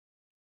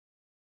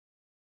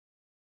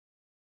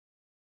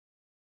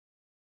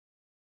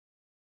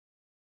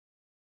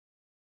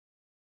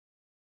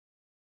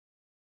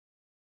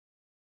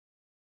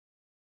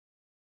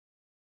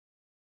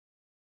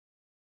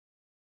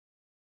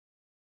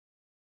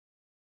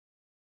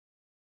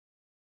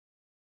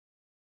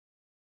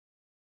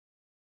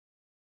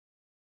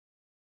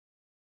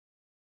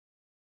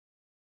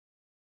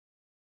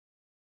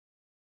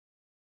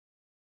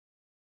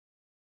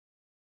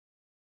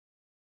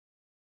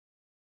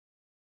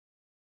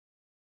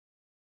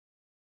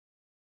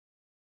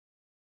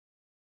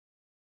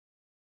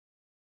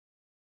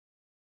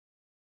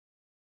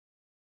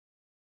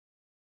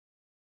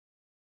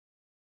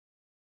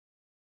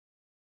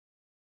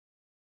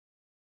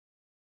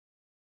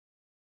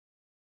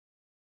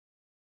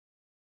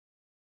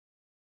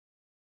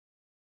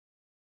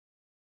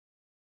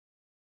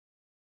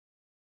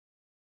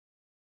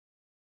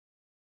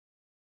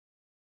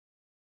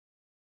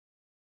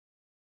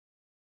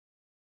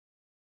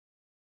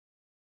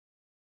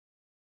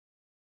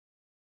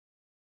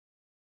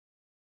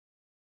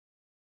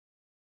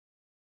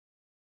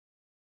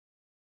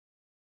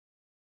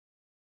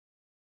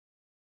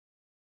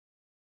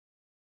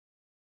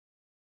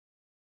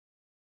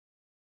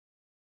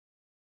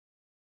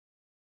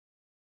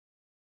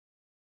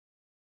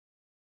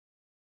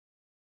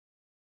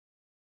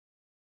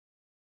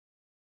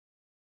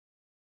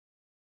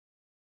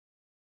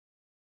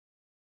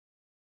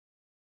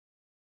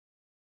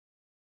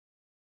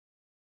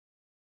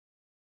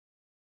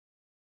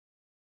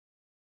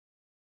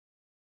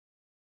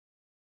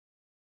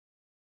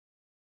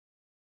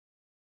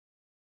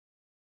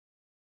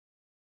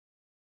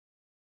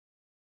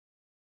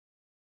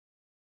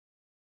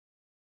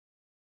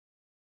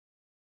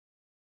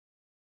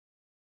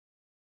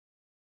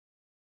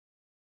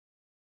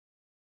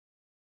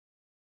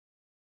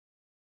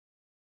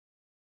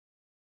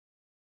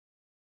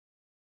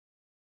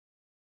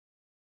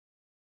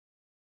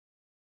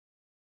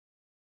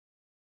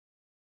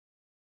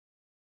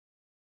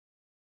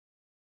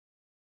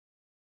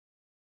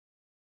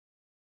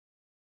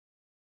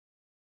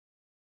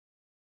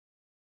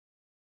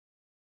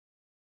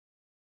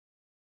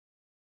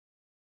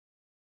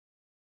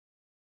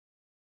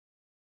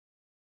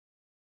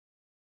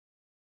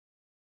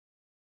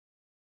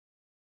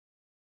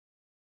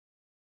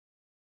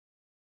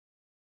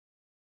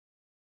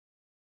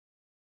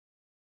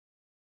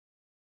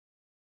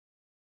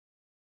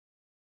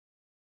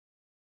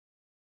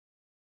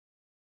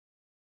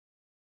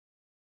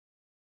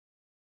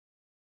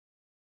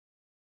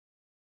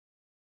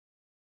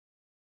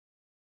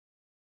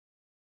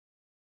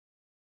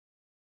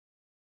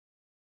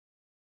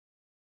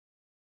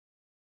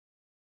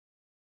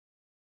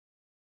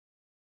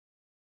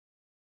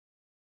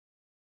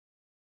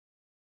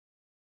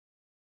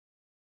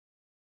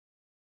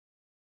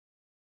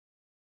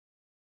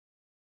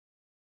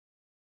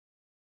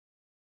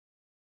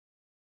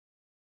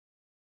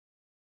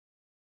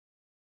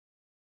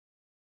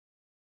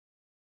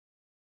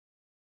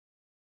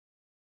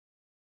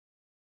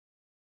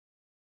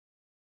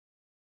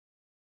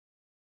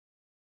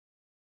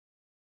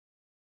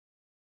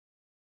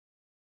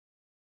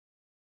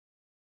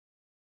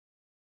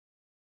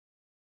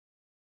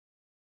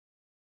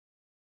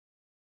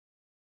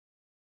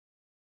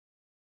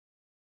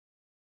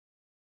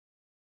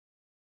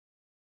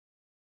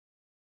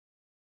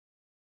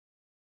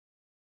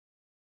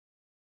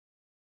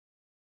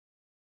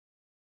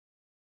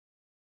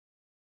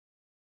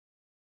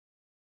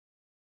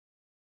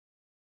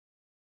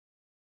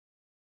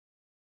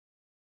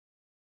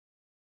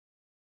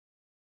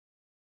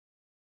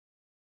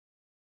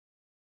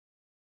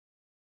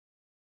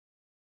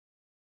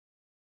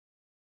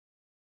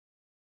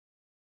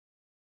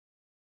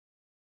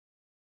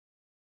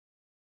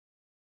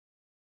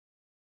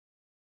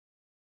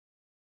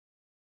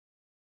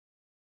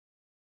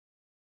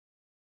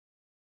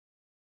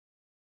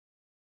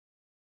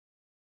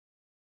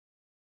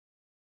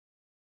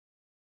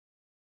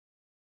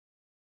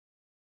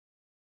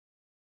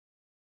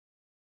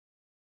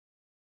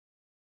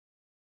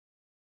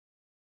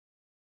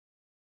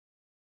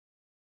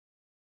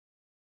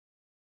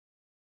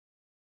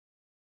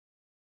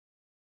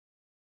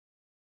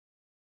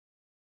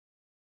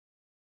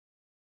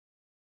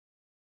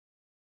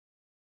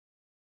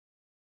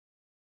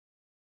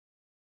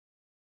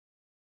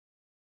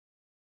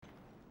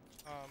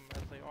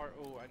 as they are.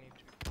 Oh, I need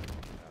to.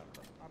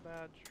 That's not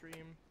bad.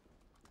 Stream.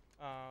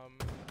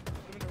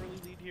 Bit of an early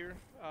lead here.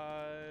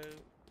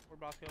 For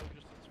Bosco,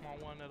 just a small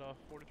one at a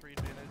 4-3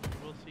 advantage.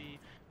 You will see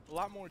a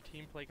lot more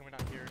team play coming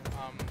out here,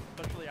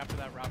 especially after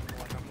that round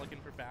one. I'm looking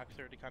for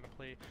Baxter to kind of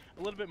play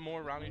a little bit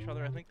more around each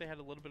other. I think they had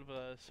a little bit of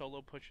a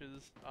solo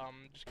pushes,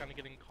 just kind of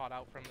getting caught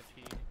out from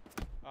the team,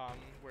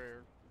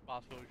 where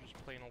Bosco is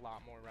just playing a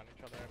lot more around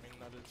each other. I mean,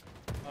 that is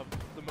of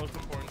the most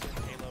importance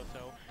in Halo.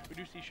 So we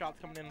do see shots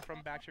coming in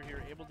from Baxter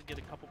here, able to get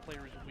a couple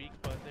players weak,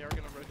 but they are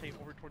going to rotate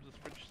over towards the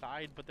French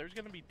side. But there's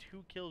going to be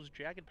 2 kills.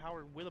 Jagged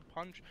Power with a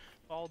punch,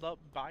 followed up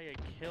by a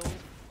kill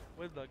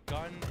with a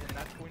gun, and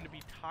that's going to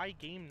be tie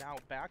game now.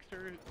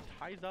 Baxter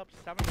ties up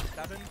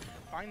 7-7,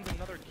 finds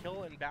another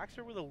kill, and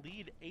Baxter with a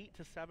lead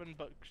 8-7,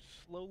 but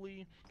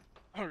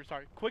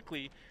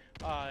quickly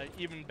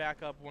even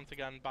back up once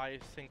again by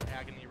Sync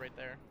Agony right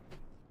there.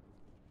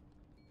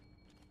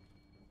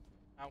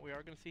 We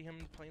are going to see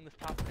him playing this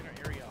top center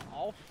area.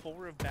 All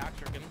 4 of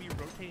Baxter are going to be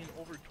rotating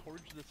over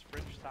towards this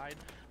French side.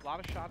 A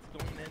lot of shots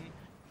going in.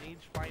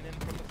 Nades flying in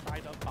from the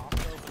side of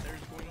Bosco, but there's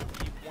going to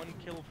be 1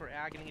 kill for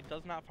Agony.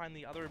 Does not find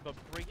the other, but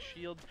breaks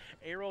shields.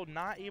 Arrow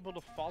not able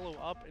to follow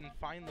up and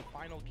find the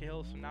final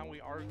kill, so now we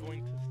are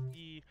going to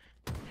see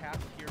Cast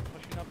here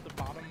pushing up the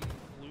bottom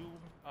blue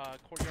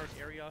courtyard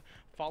area,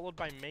 followed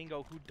by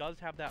Mango, who does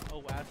have that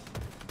OS.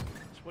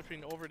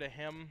 Switching over to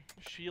him.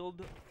 Shield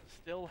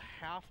still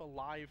half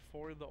alive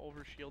for the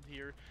overshield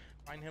here.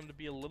 Find him to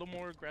be a little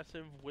more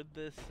aggressive with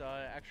this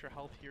extra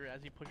health here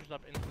as he pushes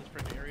up into this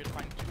French area to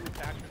find 2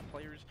 Baxter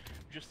players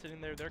just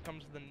sitting there. There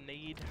comes the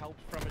nade help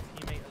from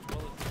a teammate as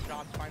well as the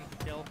shots, finds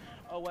the kill.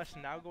 OS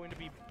now going to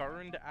be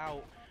burned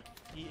out.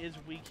 He is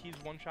weak. He's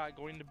one shot,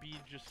 going to be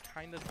just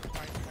kind of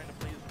trying to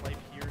play his life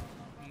here.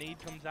 Nade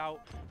comes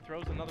out,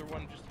 throws another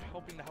one, just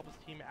hoping to help his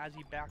team as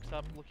he backs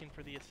up, looking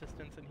for the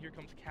assistance. And here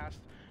comes Cast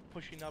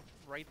pushing up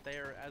right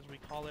there, as we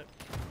call it.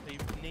 They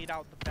nade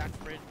out the back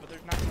bridge, but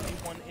there's not going to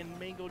be one, and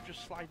Mango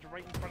just slides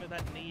right in front of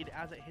that nade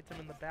as it hits him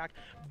in the back.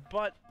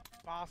 But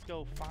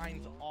Bosco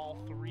finds all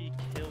 3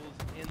 kills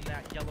in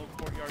that yellow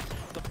courtyard.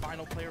 The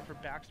final player for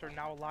Baxter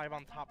now alive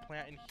on top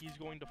plant, and he's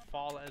going to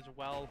fall as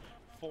well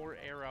for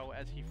Arrow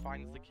as he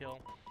finds the kill.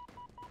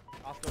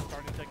 Bosco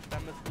starting to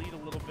extend this lead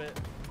a little bit.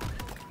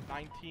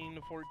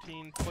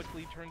 19-14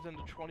 quickly turns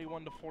into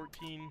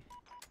 21-14.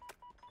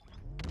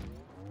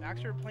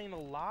 Baxter playing a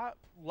lot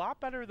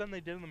better than they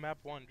did in the map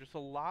 1. Just a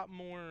lot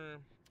more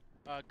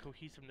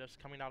cohesiveness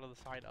coming out of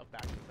the side of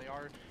Baxter. They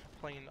are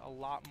playing a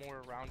lot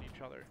more around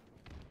each other,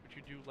 which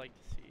you do like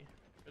to see.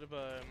 Bit of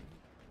a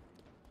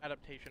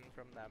adaptation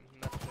from them,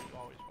 and that's what you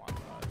always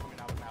want coming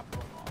out of map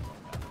 1 also.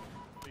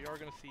 So you are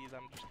going to see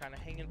them just kind of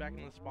hanging back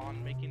in the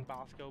spawn, making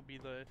Bosco be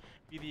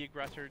the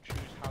aggressor, choose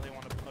how they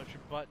want to push,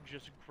 but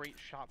just great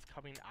shots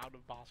coming out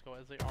of Bosco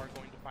as they are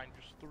going to find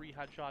just 3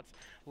 headshots.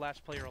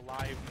 Last player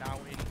alive now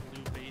in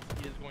blue base.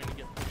 He is going to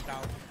get pushed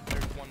out.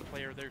 There's 1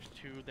 player, there's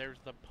 2, there's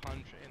the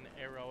punch, and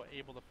Arrow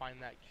able to find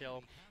that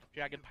kill.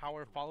 Jagged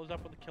Power follows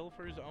up with a kill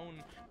for his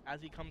own as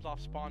he comes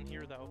off spawn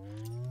here, though.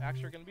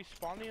 Baxter are going to be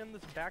spawning in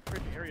this back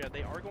bridge area.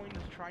 They are going to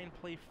try and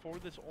play for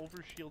this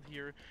overshield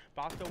here.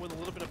 Bosco with a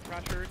little bit of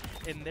pressure,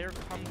 and there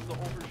comes the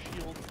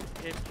overshield.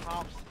 It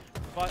pops,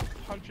 but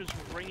punches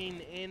ringing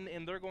in,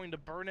 and they're going to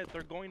burn it.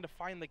 They're going to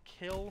find the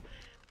kill.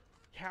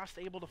 Cast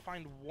able to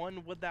find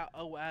 1 with that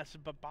OS,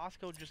 but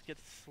Bosco just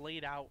gets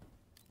slayed out.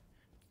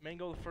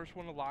 Mango, the first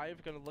one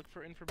alive, going to look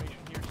for information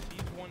here.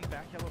 Sees 1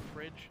 back yellow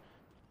fridge.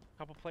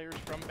 Couple players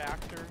from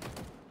Baxter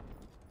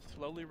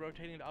slowly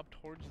rotating up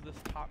towards this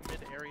top mid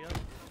area.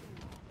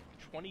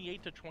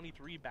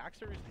 28-23.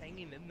 Baxter is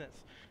hanging in this.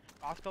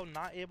 Bosco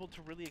not able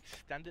to really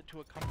extend it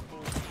to a comfortable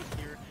lead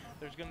here.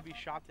 There's going to be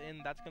shots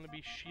in. That's going to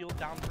be shield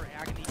down for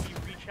Agony. He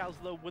reach-outs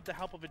though with the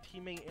help of a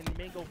teammate, and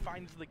Mango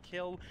finds the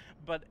kill,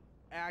 but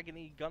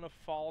Agony gonna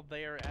fall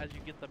there as you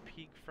get the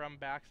peek from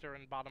Baxter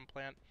and bottom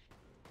plant.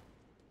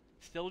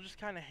 Still just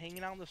kind of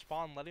hanging out in the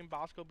spawn, letting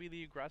Bosco be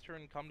the aggressor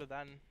and come to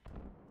them.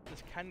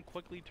 This can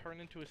quickly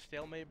turn into a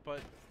stalemate,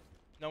 but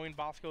knowing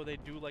Bosco, they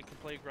do like to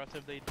play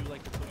aggressive, they do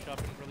like to push up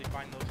and really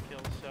find those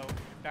kills, so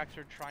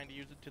Baxter trying to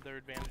use it to their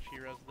advantage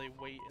here as they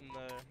wait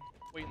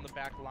in the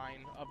back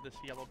line of this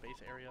yellow base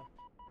area.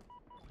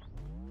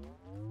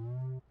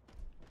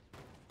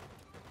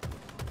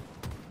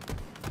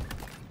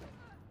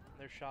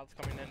 There's shots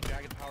coming in.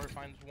 Jagged Power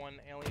finds 1,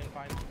 Alien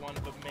finds 1,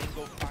 but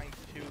Mango finds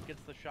 2,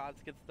 gets the shots,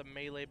 gets the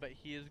melee, but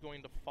he is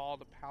going to fall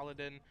to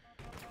Paladin.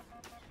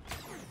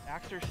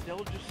 Baxter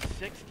still just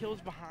 6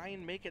 kills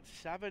behind, make it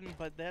 7,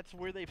 but that's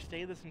where they've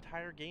stayed this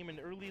entire game. An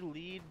early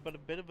lead, but a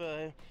bit of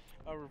a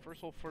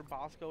reversal for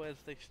Bosco as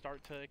they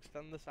start to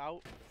extend this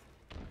out.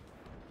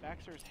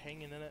 Baxter's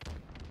hanging in it.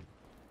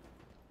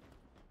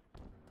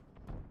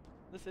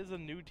 This is a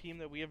new team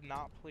that we have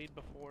not played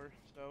before,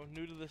 so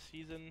new to this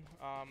season.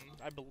 I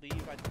don't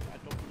believe I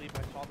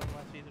saw them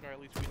last season, or at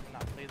least we did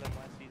not play them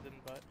last season,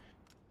 but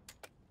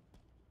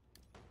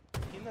a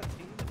team that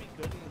seems to be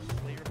good in the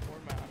Slayer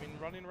format. I mean,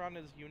 running around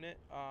as unit,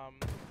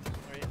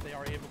 they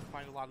are able to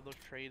find a lot of those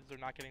trades. They're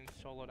not getting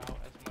soloed out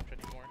as much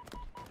anymore.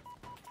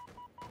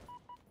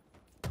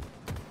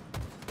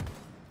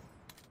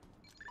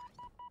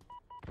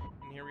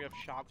 of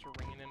shots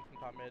raining in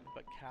from top mid,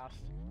 but Cast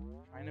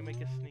trying to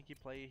make a sneaky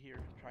play here,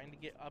 trying to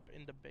get up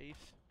into base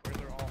where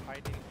they're all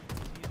hiding.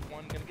 Sees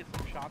one, gonna get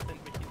some shots in,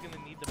 but he's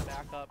gonna need to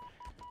back up.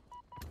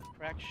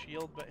 Crack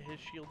shield, but his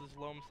shield is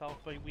low himself.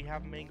 But we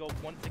have Mango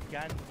once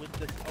again with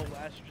this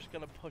OS, just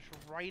gonna push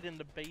right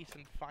into base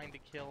and find a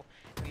kill.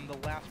 And the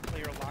last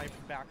player alive,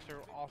 Baxter,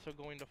 also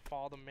going to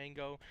fall to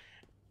Mango.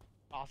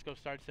 Bosco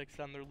starts to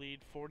extend their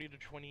lead, 40 to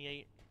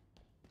 28.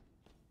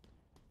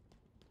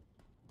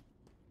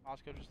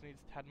 Bosco just needs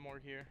 10 more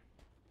here.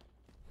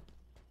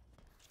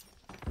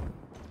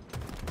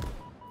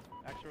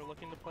 Baxter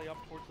looking to play up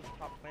towards this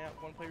top plant.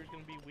 One player's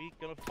going to be weak,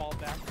 going to fall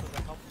back for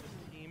the help of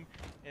his team,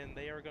 and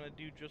they are going to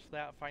do just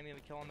that, finding a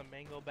kill on the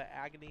Mango. But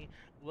Agony,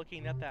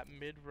 looking at that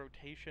mid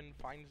rotation,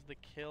 finds the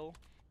kill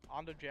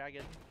onto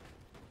Jagged.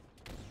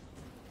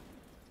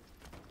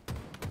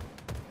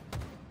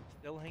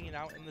 Still hanging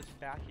out in this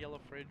back yellow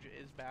fridge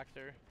is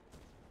Baxter.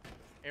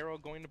 Arrow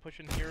going to push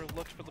in here,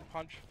 looks for the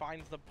punch,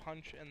 finds the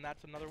punch, and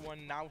that's another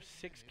one. Now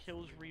 6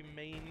 kills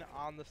remain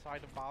on the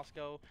side of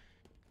Bosco.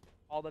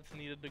 All that's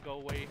needed to go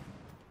away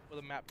with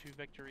a map 2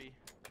 victory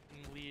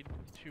and lead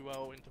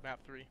 2-0 into map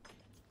 3.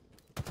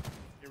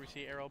 Here we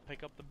see Arrow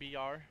pick up the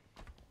BR.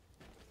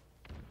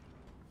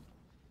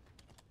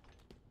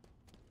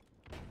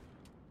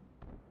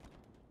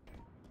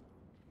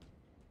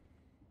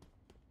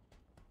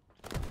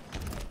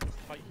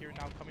 Fight here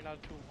now coming out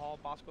of Tool Hall.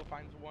 Bosco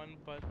finds one,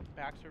 but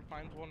Baxter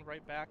finds one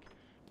right back.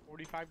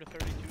 45 to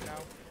 32 now.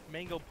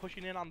 Mango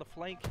pushing in on the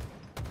flank.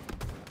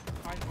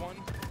 Finds one,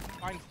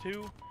 finds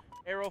two.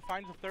 Arrow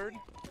finds a third.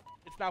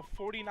 It's now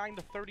 49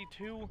 to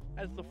 32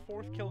 as the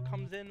 4th kill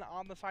comes in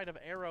on the side of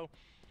Arrow.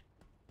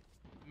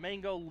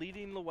 Mango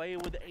leading the way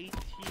with 18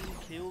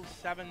 kills,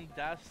 7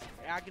 deaths.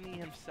 Agony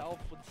himself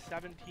with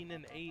 17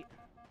 and 8.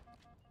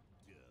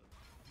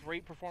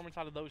 Great performance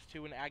out of those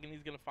two, and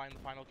Agony's going to find the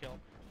final kill.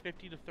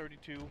 50 to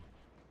 32.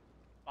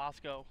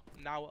 Bosco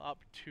now up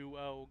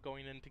 2-0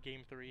 going into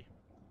game 3.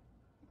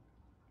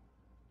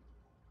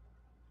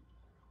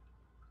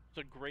 It's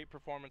a great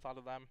performance out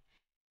of them.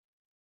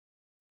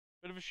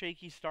 Bit of a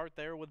shaky start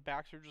there with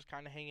Baxter just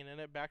kind of hanging in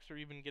it. Baxter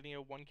even getting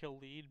a 1-kill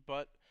lead,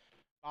 but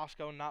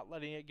Bosco not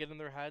letting it get in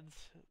their heads.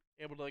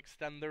 Able to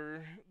extend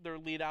their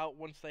lead out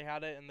once they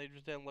had it, and they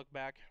just didn't look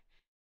back.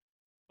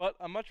 But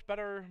a much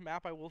better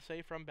map, I will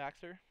say, from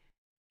Baxter.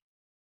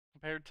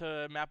 Compared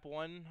to map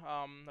 1,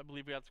 I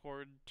believe we had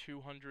scored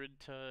 200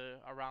 to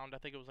around, I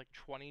think it was like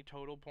 20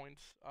 total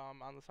points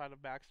on the side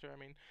of Baxter. I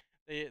mean,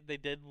 they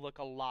did look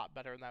a lot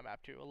better in that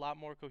map too. A lot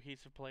more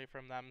cohesive play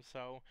from them,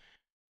 so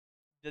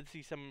did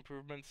see some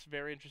improvements.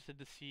 Very interested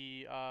to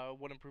see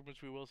what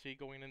improvements we will see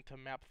going into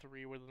map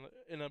 3 with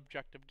an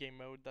objective game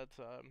mode that's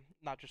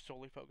not just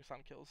solely focused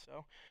on kills.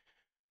 So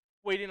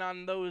waiting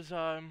on those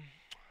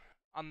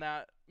on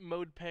that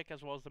mode pick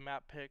as well as the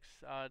map picks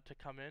to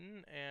come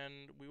in,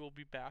 and we will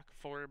be back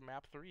for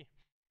map 3.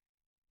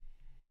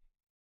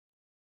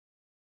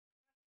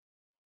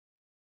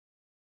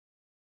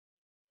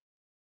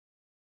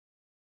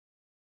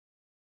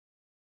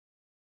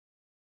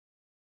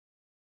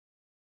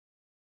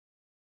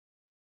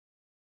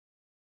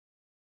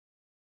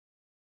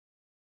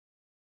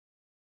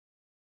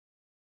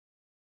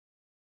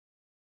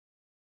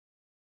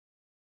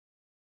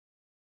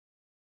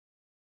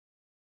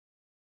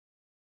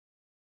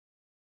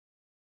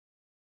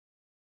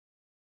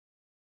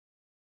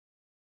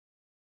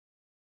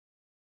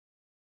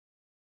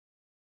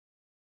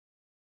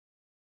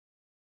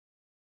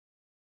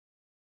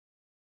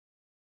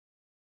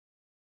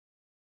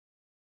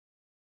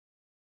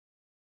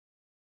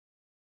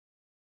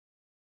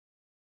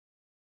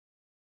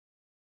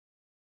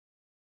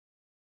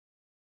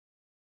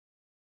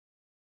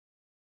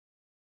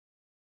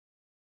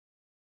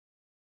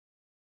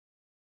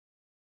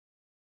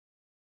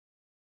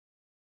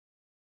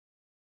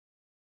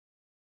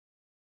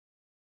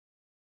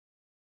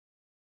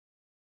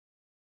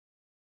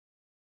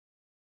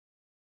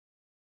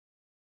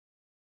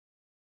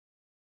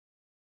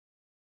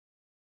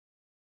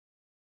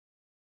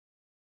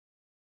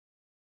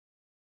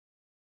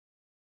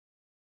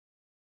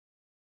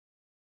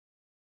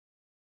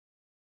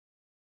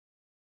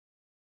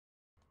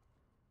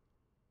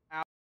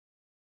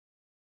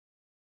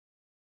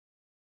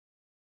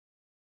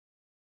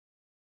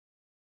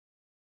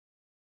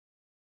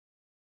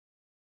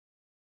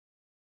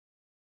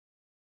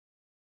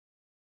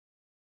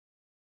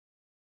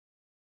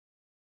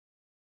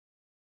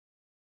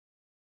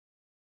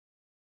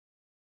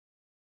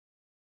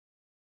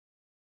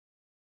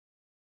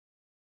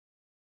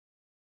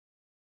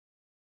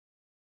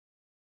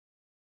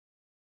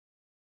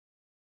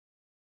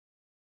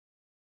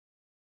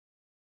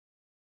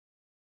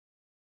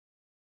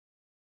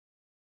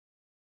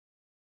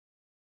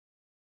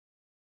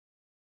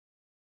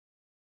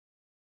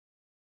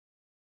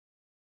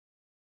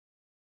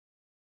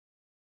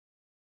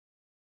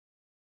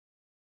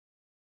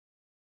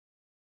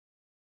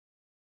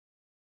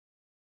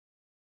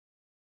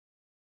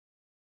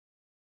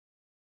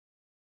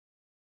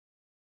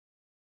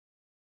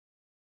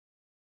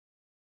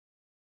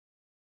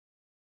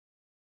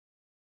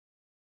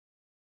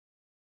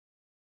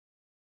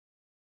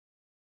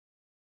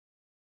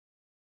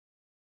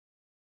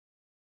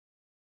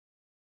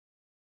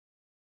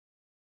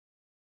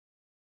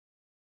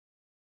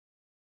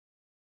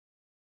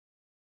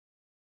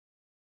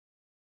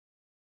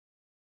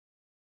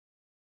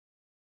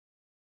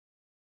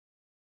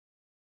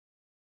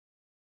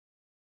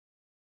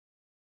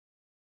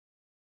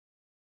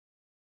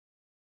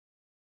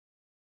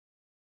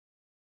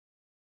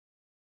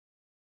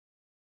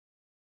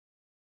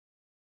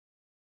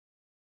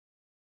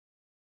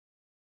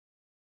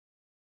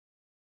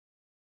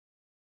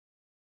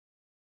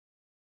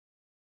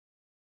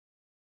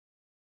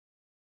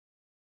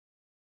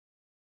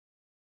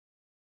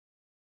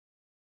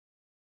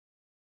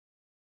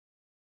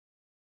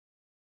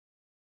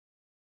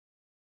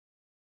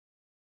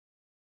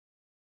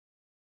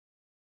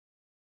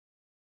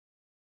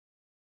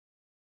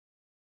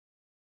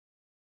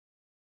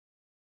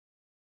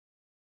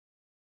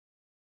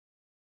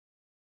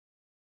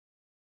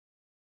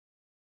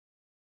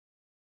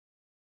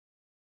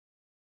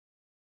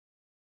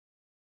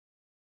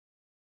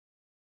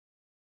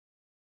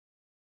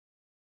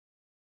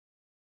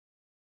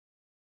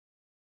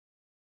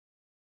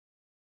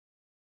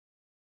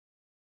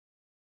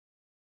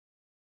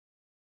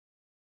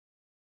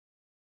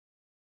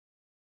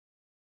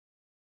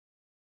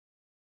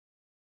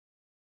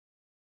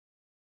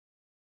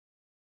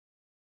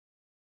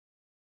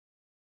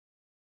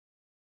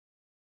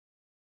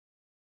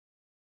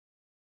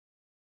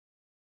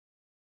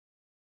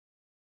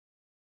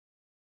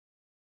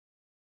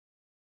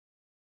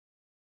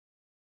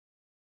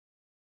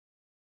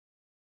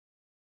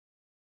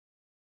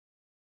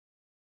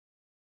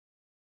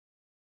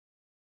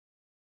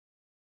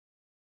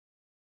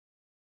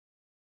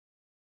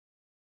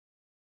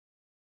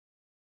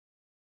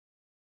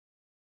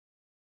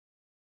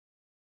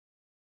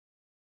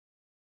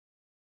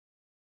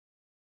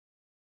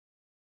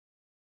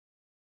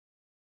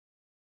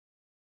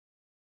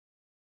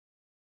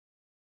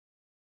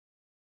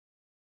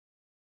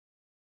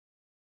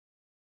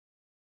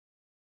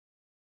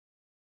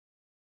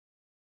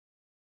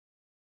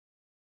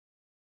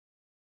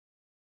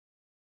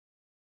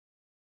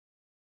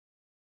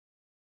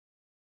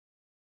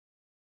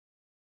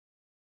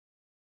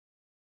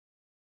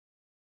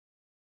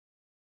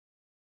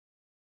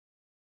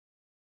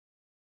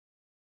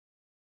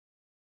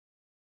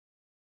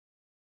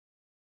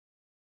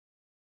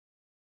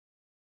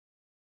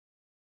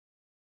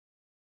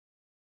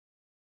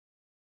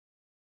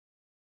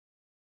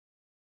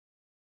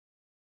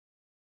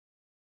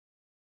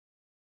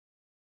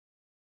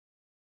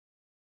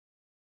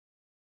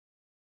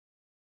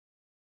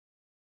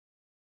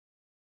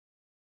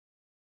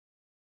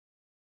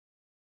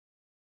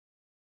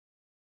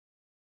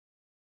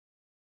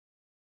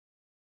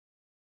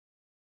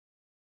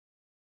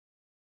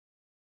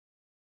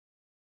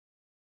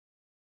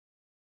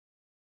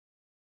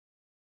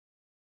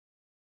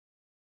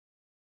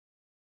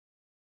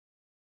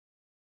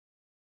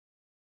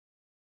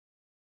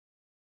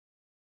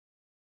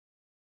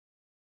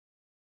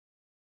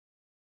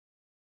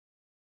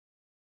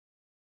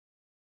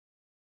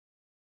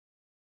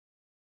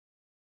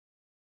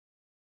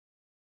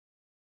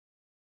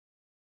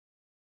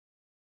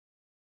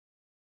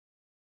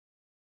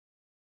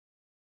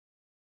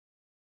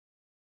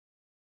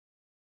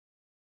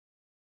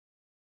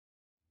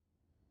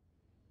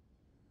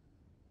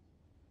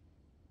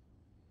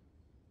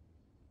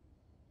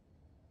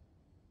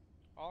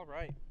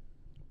 Alright.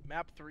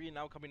 Map 3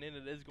 now coming in,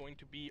 it is going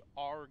to be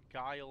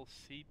Argyle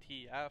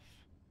CTF.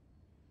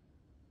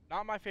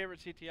 Not my favorite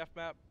CTF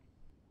map,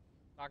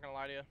 not gonna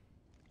lie to you.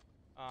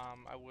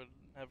 I would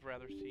have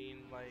rather seen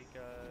like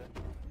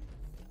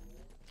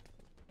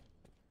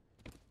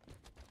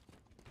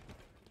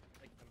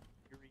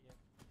Empyrean,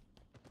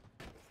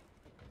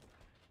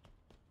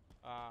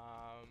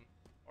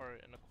 or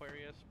an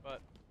Aquarius,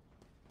 but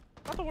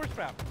not the worst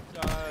map.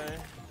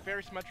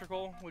 Very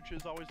symmetrical, which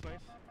is always nice.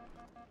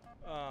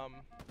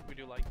 We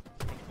do like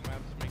symmetrical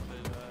maps, makes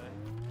it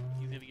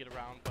easy to get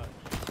around, but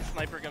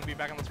Sniper gonna be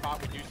back on the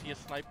spot. We do see a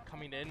snipe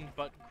coming in,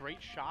 but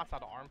great shots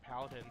out of Arm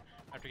Paladin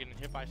after getting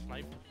hit by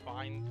Snipe to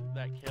find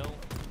that kill.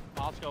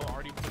 Bosco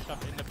already pushed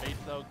up into base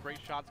though. Great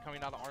shots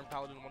coming out of Arm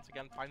Paladin once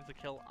again, finds the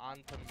kill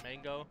onto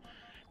Mango.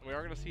 And we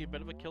are gonna see a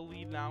bit of a kill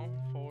lead now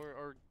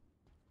or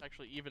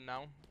actually even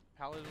now.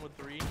 Paladin with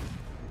 3.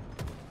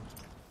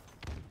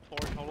 4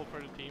 total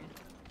for the team.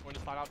 Going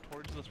to slide out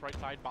towards this right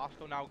side.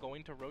 Bosco now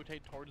going to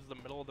rotate towards the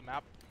middle of the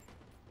map.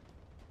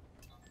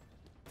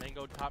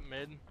 Mango top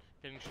mid,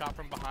 getting shot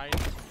from behind.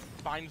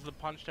 Finds the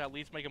punch to at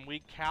least make him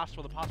weak. Cast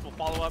with a possible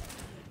follow-up.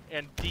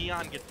 And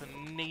Dion gets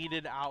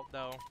naded out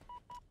though.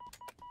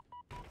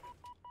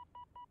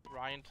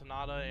 Ryan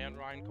Tanada and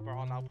Ryan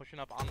Cabral now pushing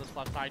up on this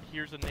left side.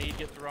 Here's a nade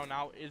get thrown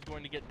out. Is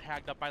going to get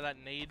tagged up by that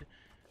nade.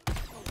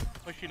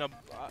 Pushing a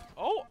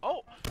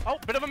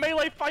bit of a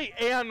melee fight,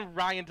 and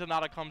Ryan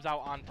Tanada comes out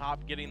on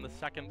top, getting the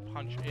second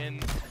punch in.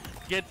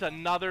 Gets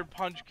another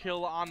punch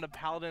kill on the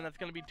Paladin. That's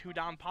going to be 2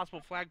 down, possible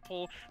flag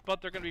pull,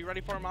 but they're going to be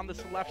ready for him on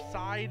this left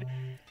side.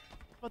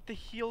 But the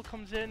heal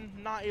comes in,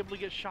 not able to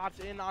get shots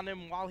in on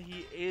him while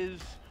he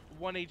is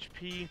 1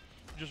 HP.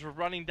 Just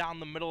running down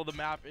the middle of the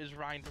map is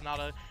Ryan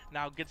Tanada.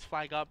 Now gets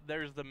flag up.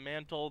 There's the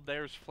mantle.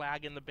 There's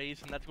flag in the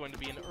base, and that's going to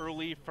be an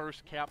early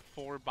first cap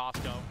for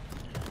Bosco.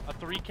 A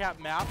 3-cap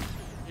map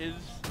is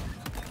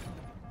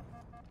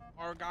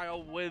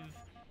Argyle with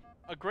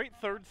a great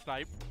third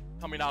snipe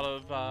coming out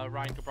of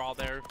Ryan Cabral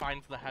there.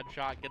 Finds the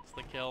headshot, gets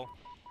the kill.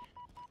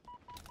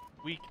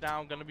 Weak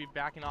now, going to be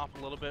backing off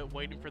a little bit,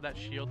 waiting for that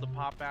shield to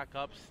pop back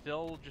up.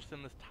 Still just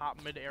in this top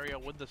mid area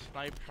with the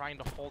snipe, trying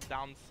to hold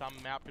down some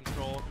map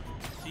control.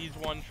 Sees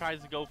one,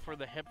 tries to go for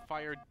the hip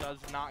fire, does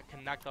not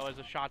connect though as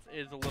the shots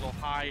is a little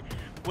high.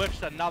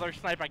 Whiffs another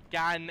snipe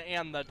again,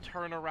 and the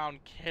turnaround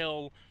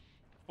kill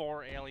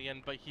for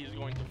Alien, but he's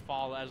going to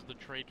fall as the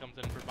trade comes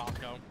in for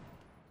Bosco.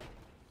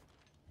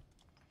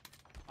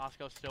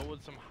 Bosco still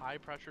with some high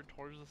pressure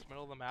towards this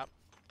middle of the map.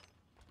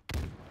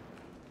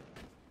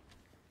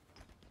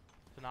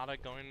 Tanada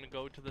going to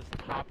go to this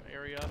top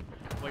area,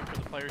 wait for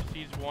the player,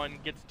 sees one,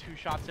 gets 2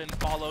 shots in,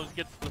 follows,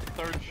 gets the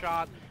 3rd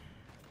shot,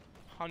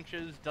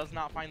 punches, does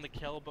not find the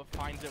kill, but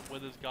finds it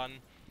with his gun.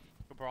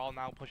 Cabral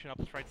now pushing up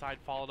this right side,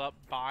 followed up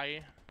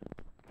by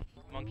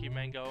Monkey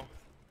Mango.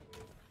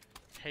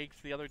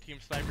 Takes the other team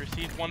sniper,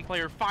 sees one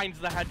player, finds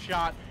the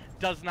headshot,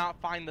 does not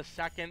find the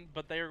second,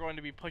 but they are going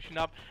to be pushing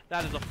up.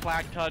 That is a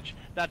flag touch.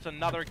 That's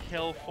another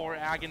kill for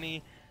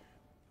Agony.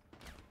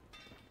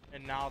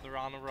 And now they're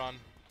on the run.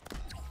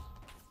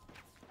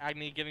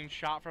 Agony getting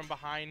shot from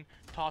behind,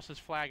 tosses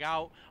flag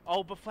out.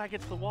 Oh, but flag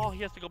hits the wall.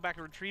 He has to go back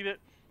and retrieve it.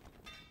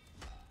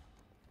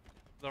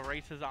 The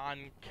race is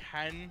on.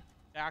 Can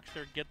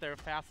Baxter get there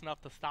fast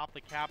enough to stop the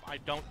cap? I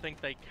don't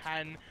think they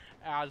can,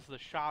 as the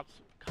shots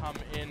come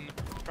in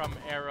from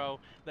Arrow.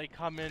 They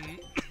come in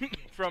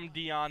from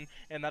Dion,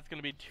 and that's going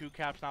to be 2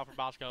 caps now for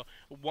Bosco.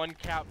 1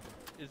 cap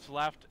is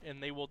left,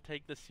 and they will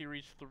take the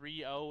series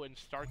 3-0 and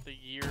start the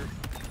year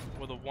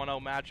with a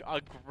 1-0 match.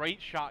 A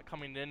great shot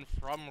coming in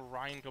from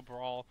Ryan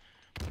Cabral,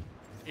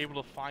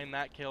 able to find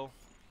that kill.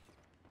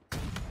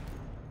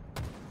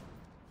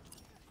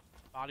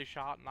 Body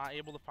shot, not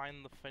able to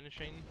find the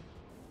finishing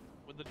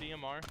with the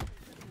DMR.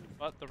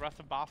 But the rest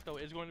of Bosco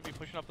is going to be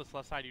pushing up this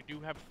left side. You do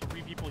have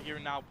 3 people here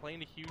now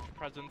playing a huge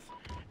presence.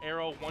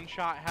 Arrow, 1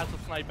 shot, has the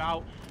snipe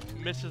out,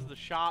 misses the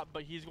shot,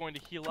 but he's going to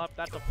heal up.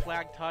 That's a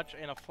flag touch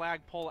and a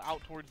flag pull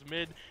out towards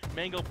mid.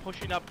 Mango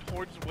pushing up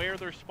towards where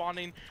they're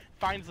spawning,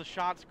 finds the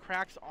shots,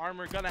 cracks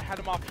armor, gonna head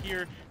him off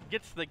here,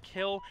 gets the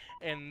kill,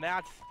 and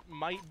that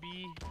might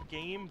be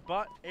game,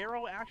 but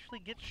Arrow actually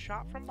gets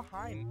shot from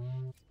behind.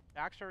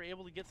 Baxter are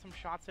able to get some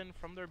shots in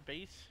from their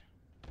base.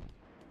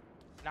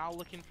 Now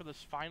looking for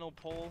this final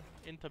pull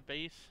into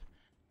base,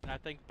 and I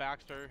think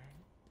Baxter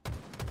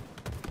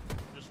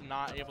just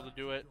not able to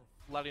do it,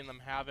 letting them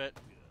have it.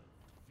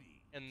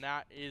 And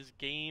that is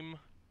game,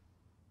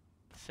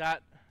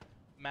 set,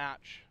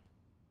 match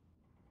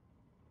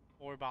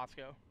for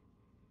Bosco.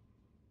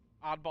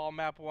 Oddball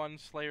map 1,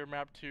 Slayer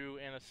map 2,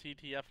 and a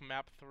CTF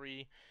map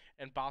 3,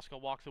 and Bosco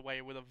walks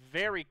away with a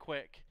very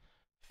quick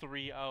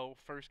 3-0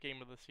 first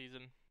game of the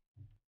season.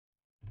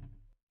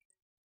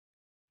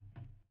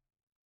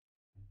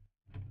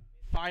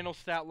 Final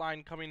stat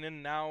line coming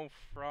in now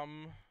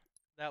from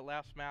that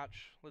last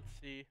match. Let's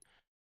see.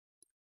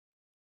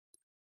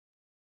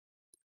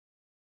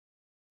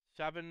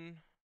 7-5-3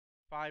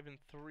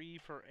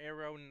 for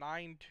Arrow,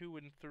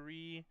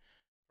 9-2-3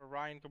 for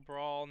Ryan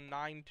Cabral,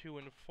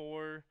 9-2-4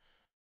 for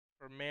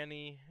for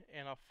Manny,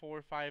 and a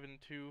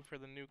 4-5-2 for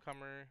the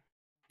newcomer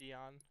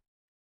Dion.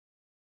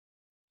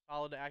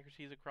 Solid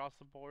accuracies across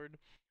the board.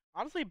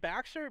 Honestly,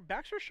 Baxter's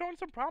showing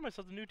some promise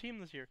as a new team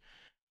this year.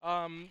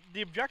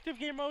 The objective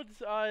game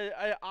modes,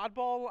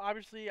 Oddball,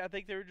 obviously, I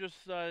think they're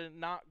just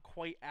not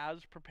quite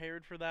as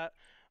prepared for that.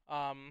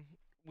 Um,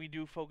 we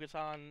do focus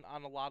on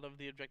a lot of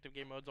the objective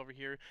game modes over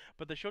here,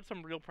 but they showed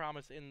some real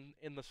promise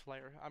in the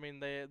Slayer. I mean,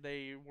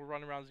 they were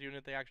running around as a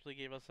unit. They actually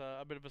gave us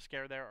a bit of a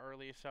scare there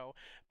early. So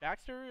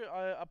Baxter,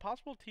 a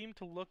possible team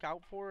to look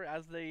out for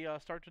as they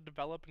start to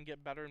develop and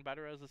get better and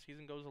better as the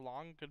season goes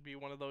along. Could be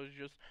one of those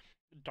just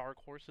dark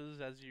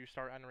horses as you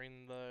start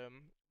entering the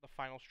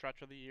final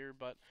stretch of the year,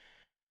 but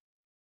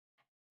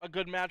a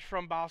good match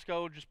from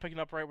Bosco, just picking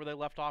up right where they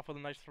left off with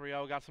a nice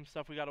 3-0. Got some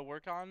stuff we got to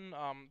work on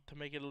to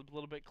make it a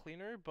little bit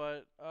cleaner,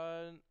 but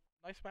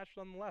nice match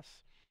nonetheless.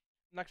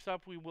 Next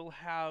up, we will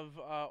have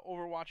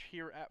Overwatch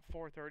here at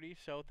 4:30,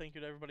 so thank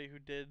you to everybody who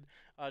did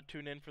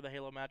tune in for the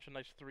Halo match, a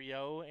nice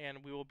 3-0,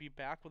 and we will be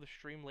back with a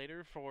stream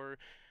later for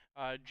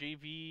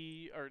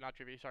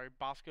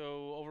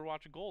Bosco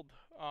Overwatch Gold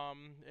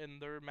in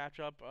their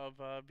matchup of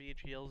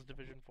VHEL's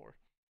Division 4.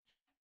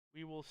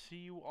 We will see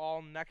you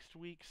all next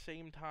week,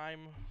 same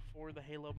time for the Halo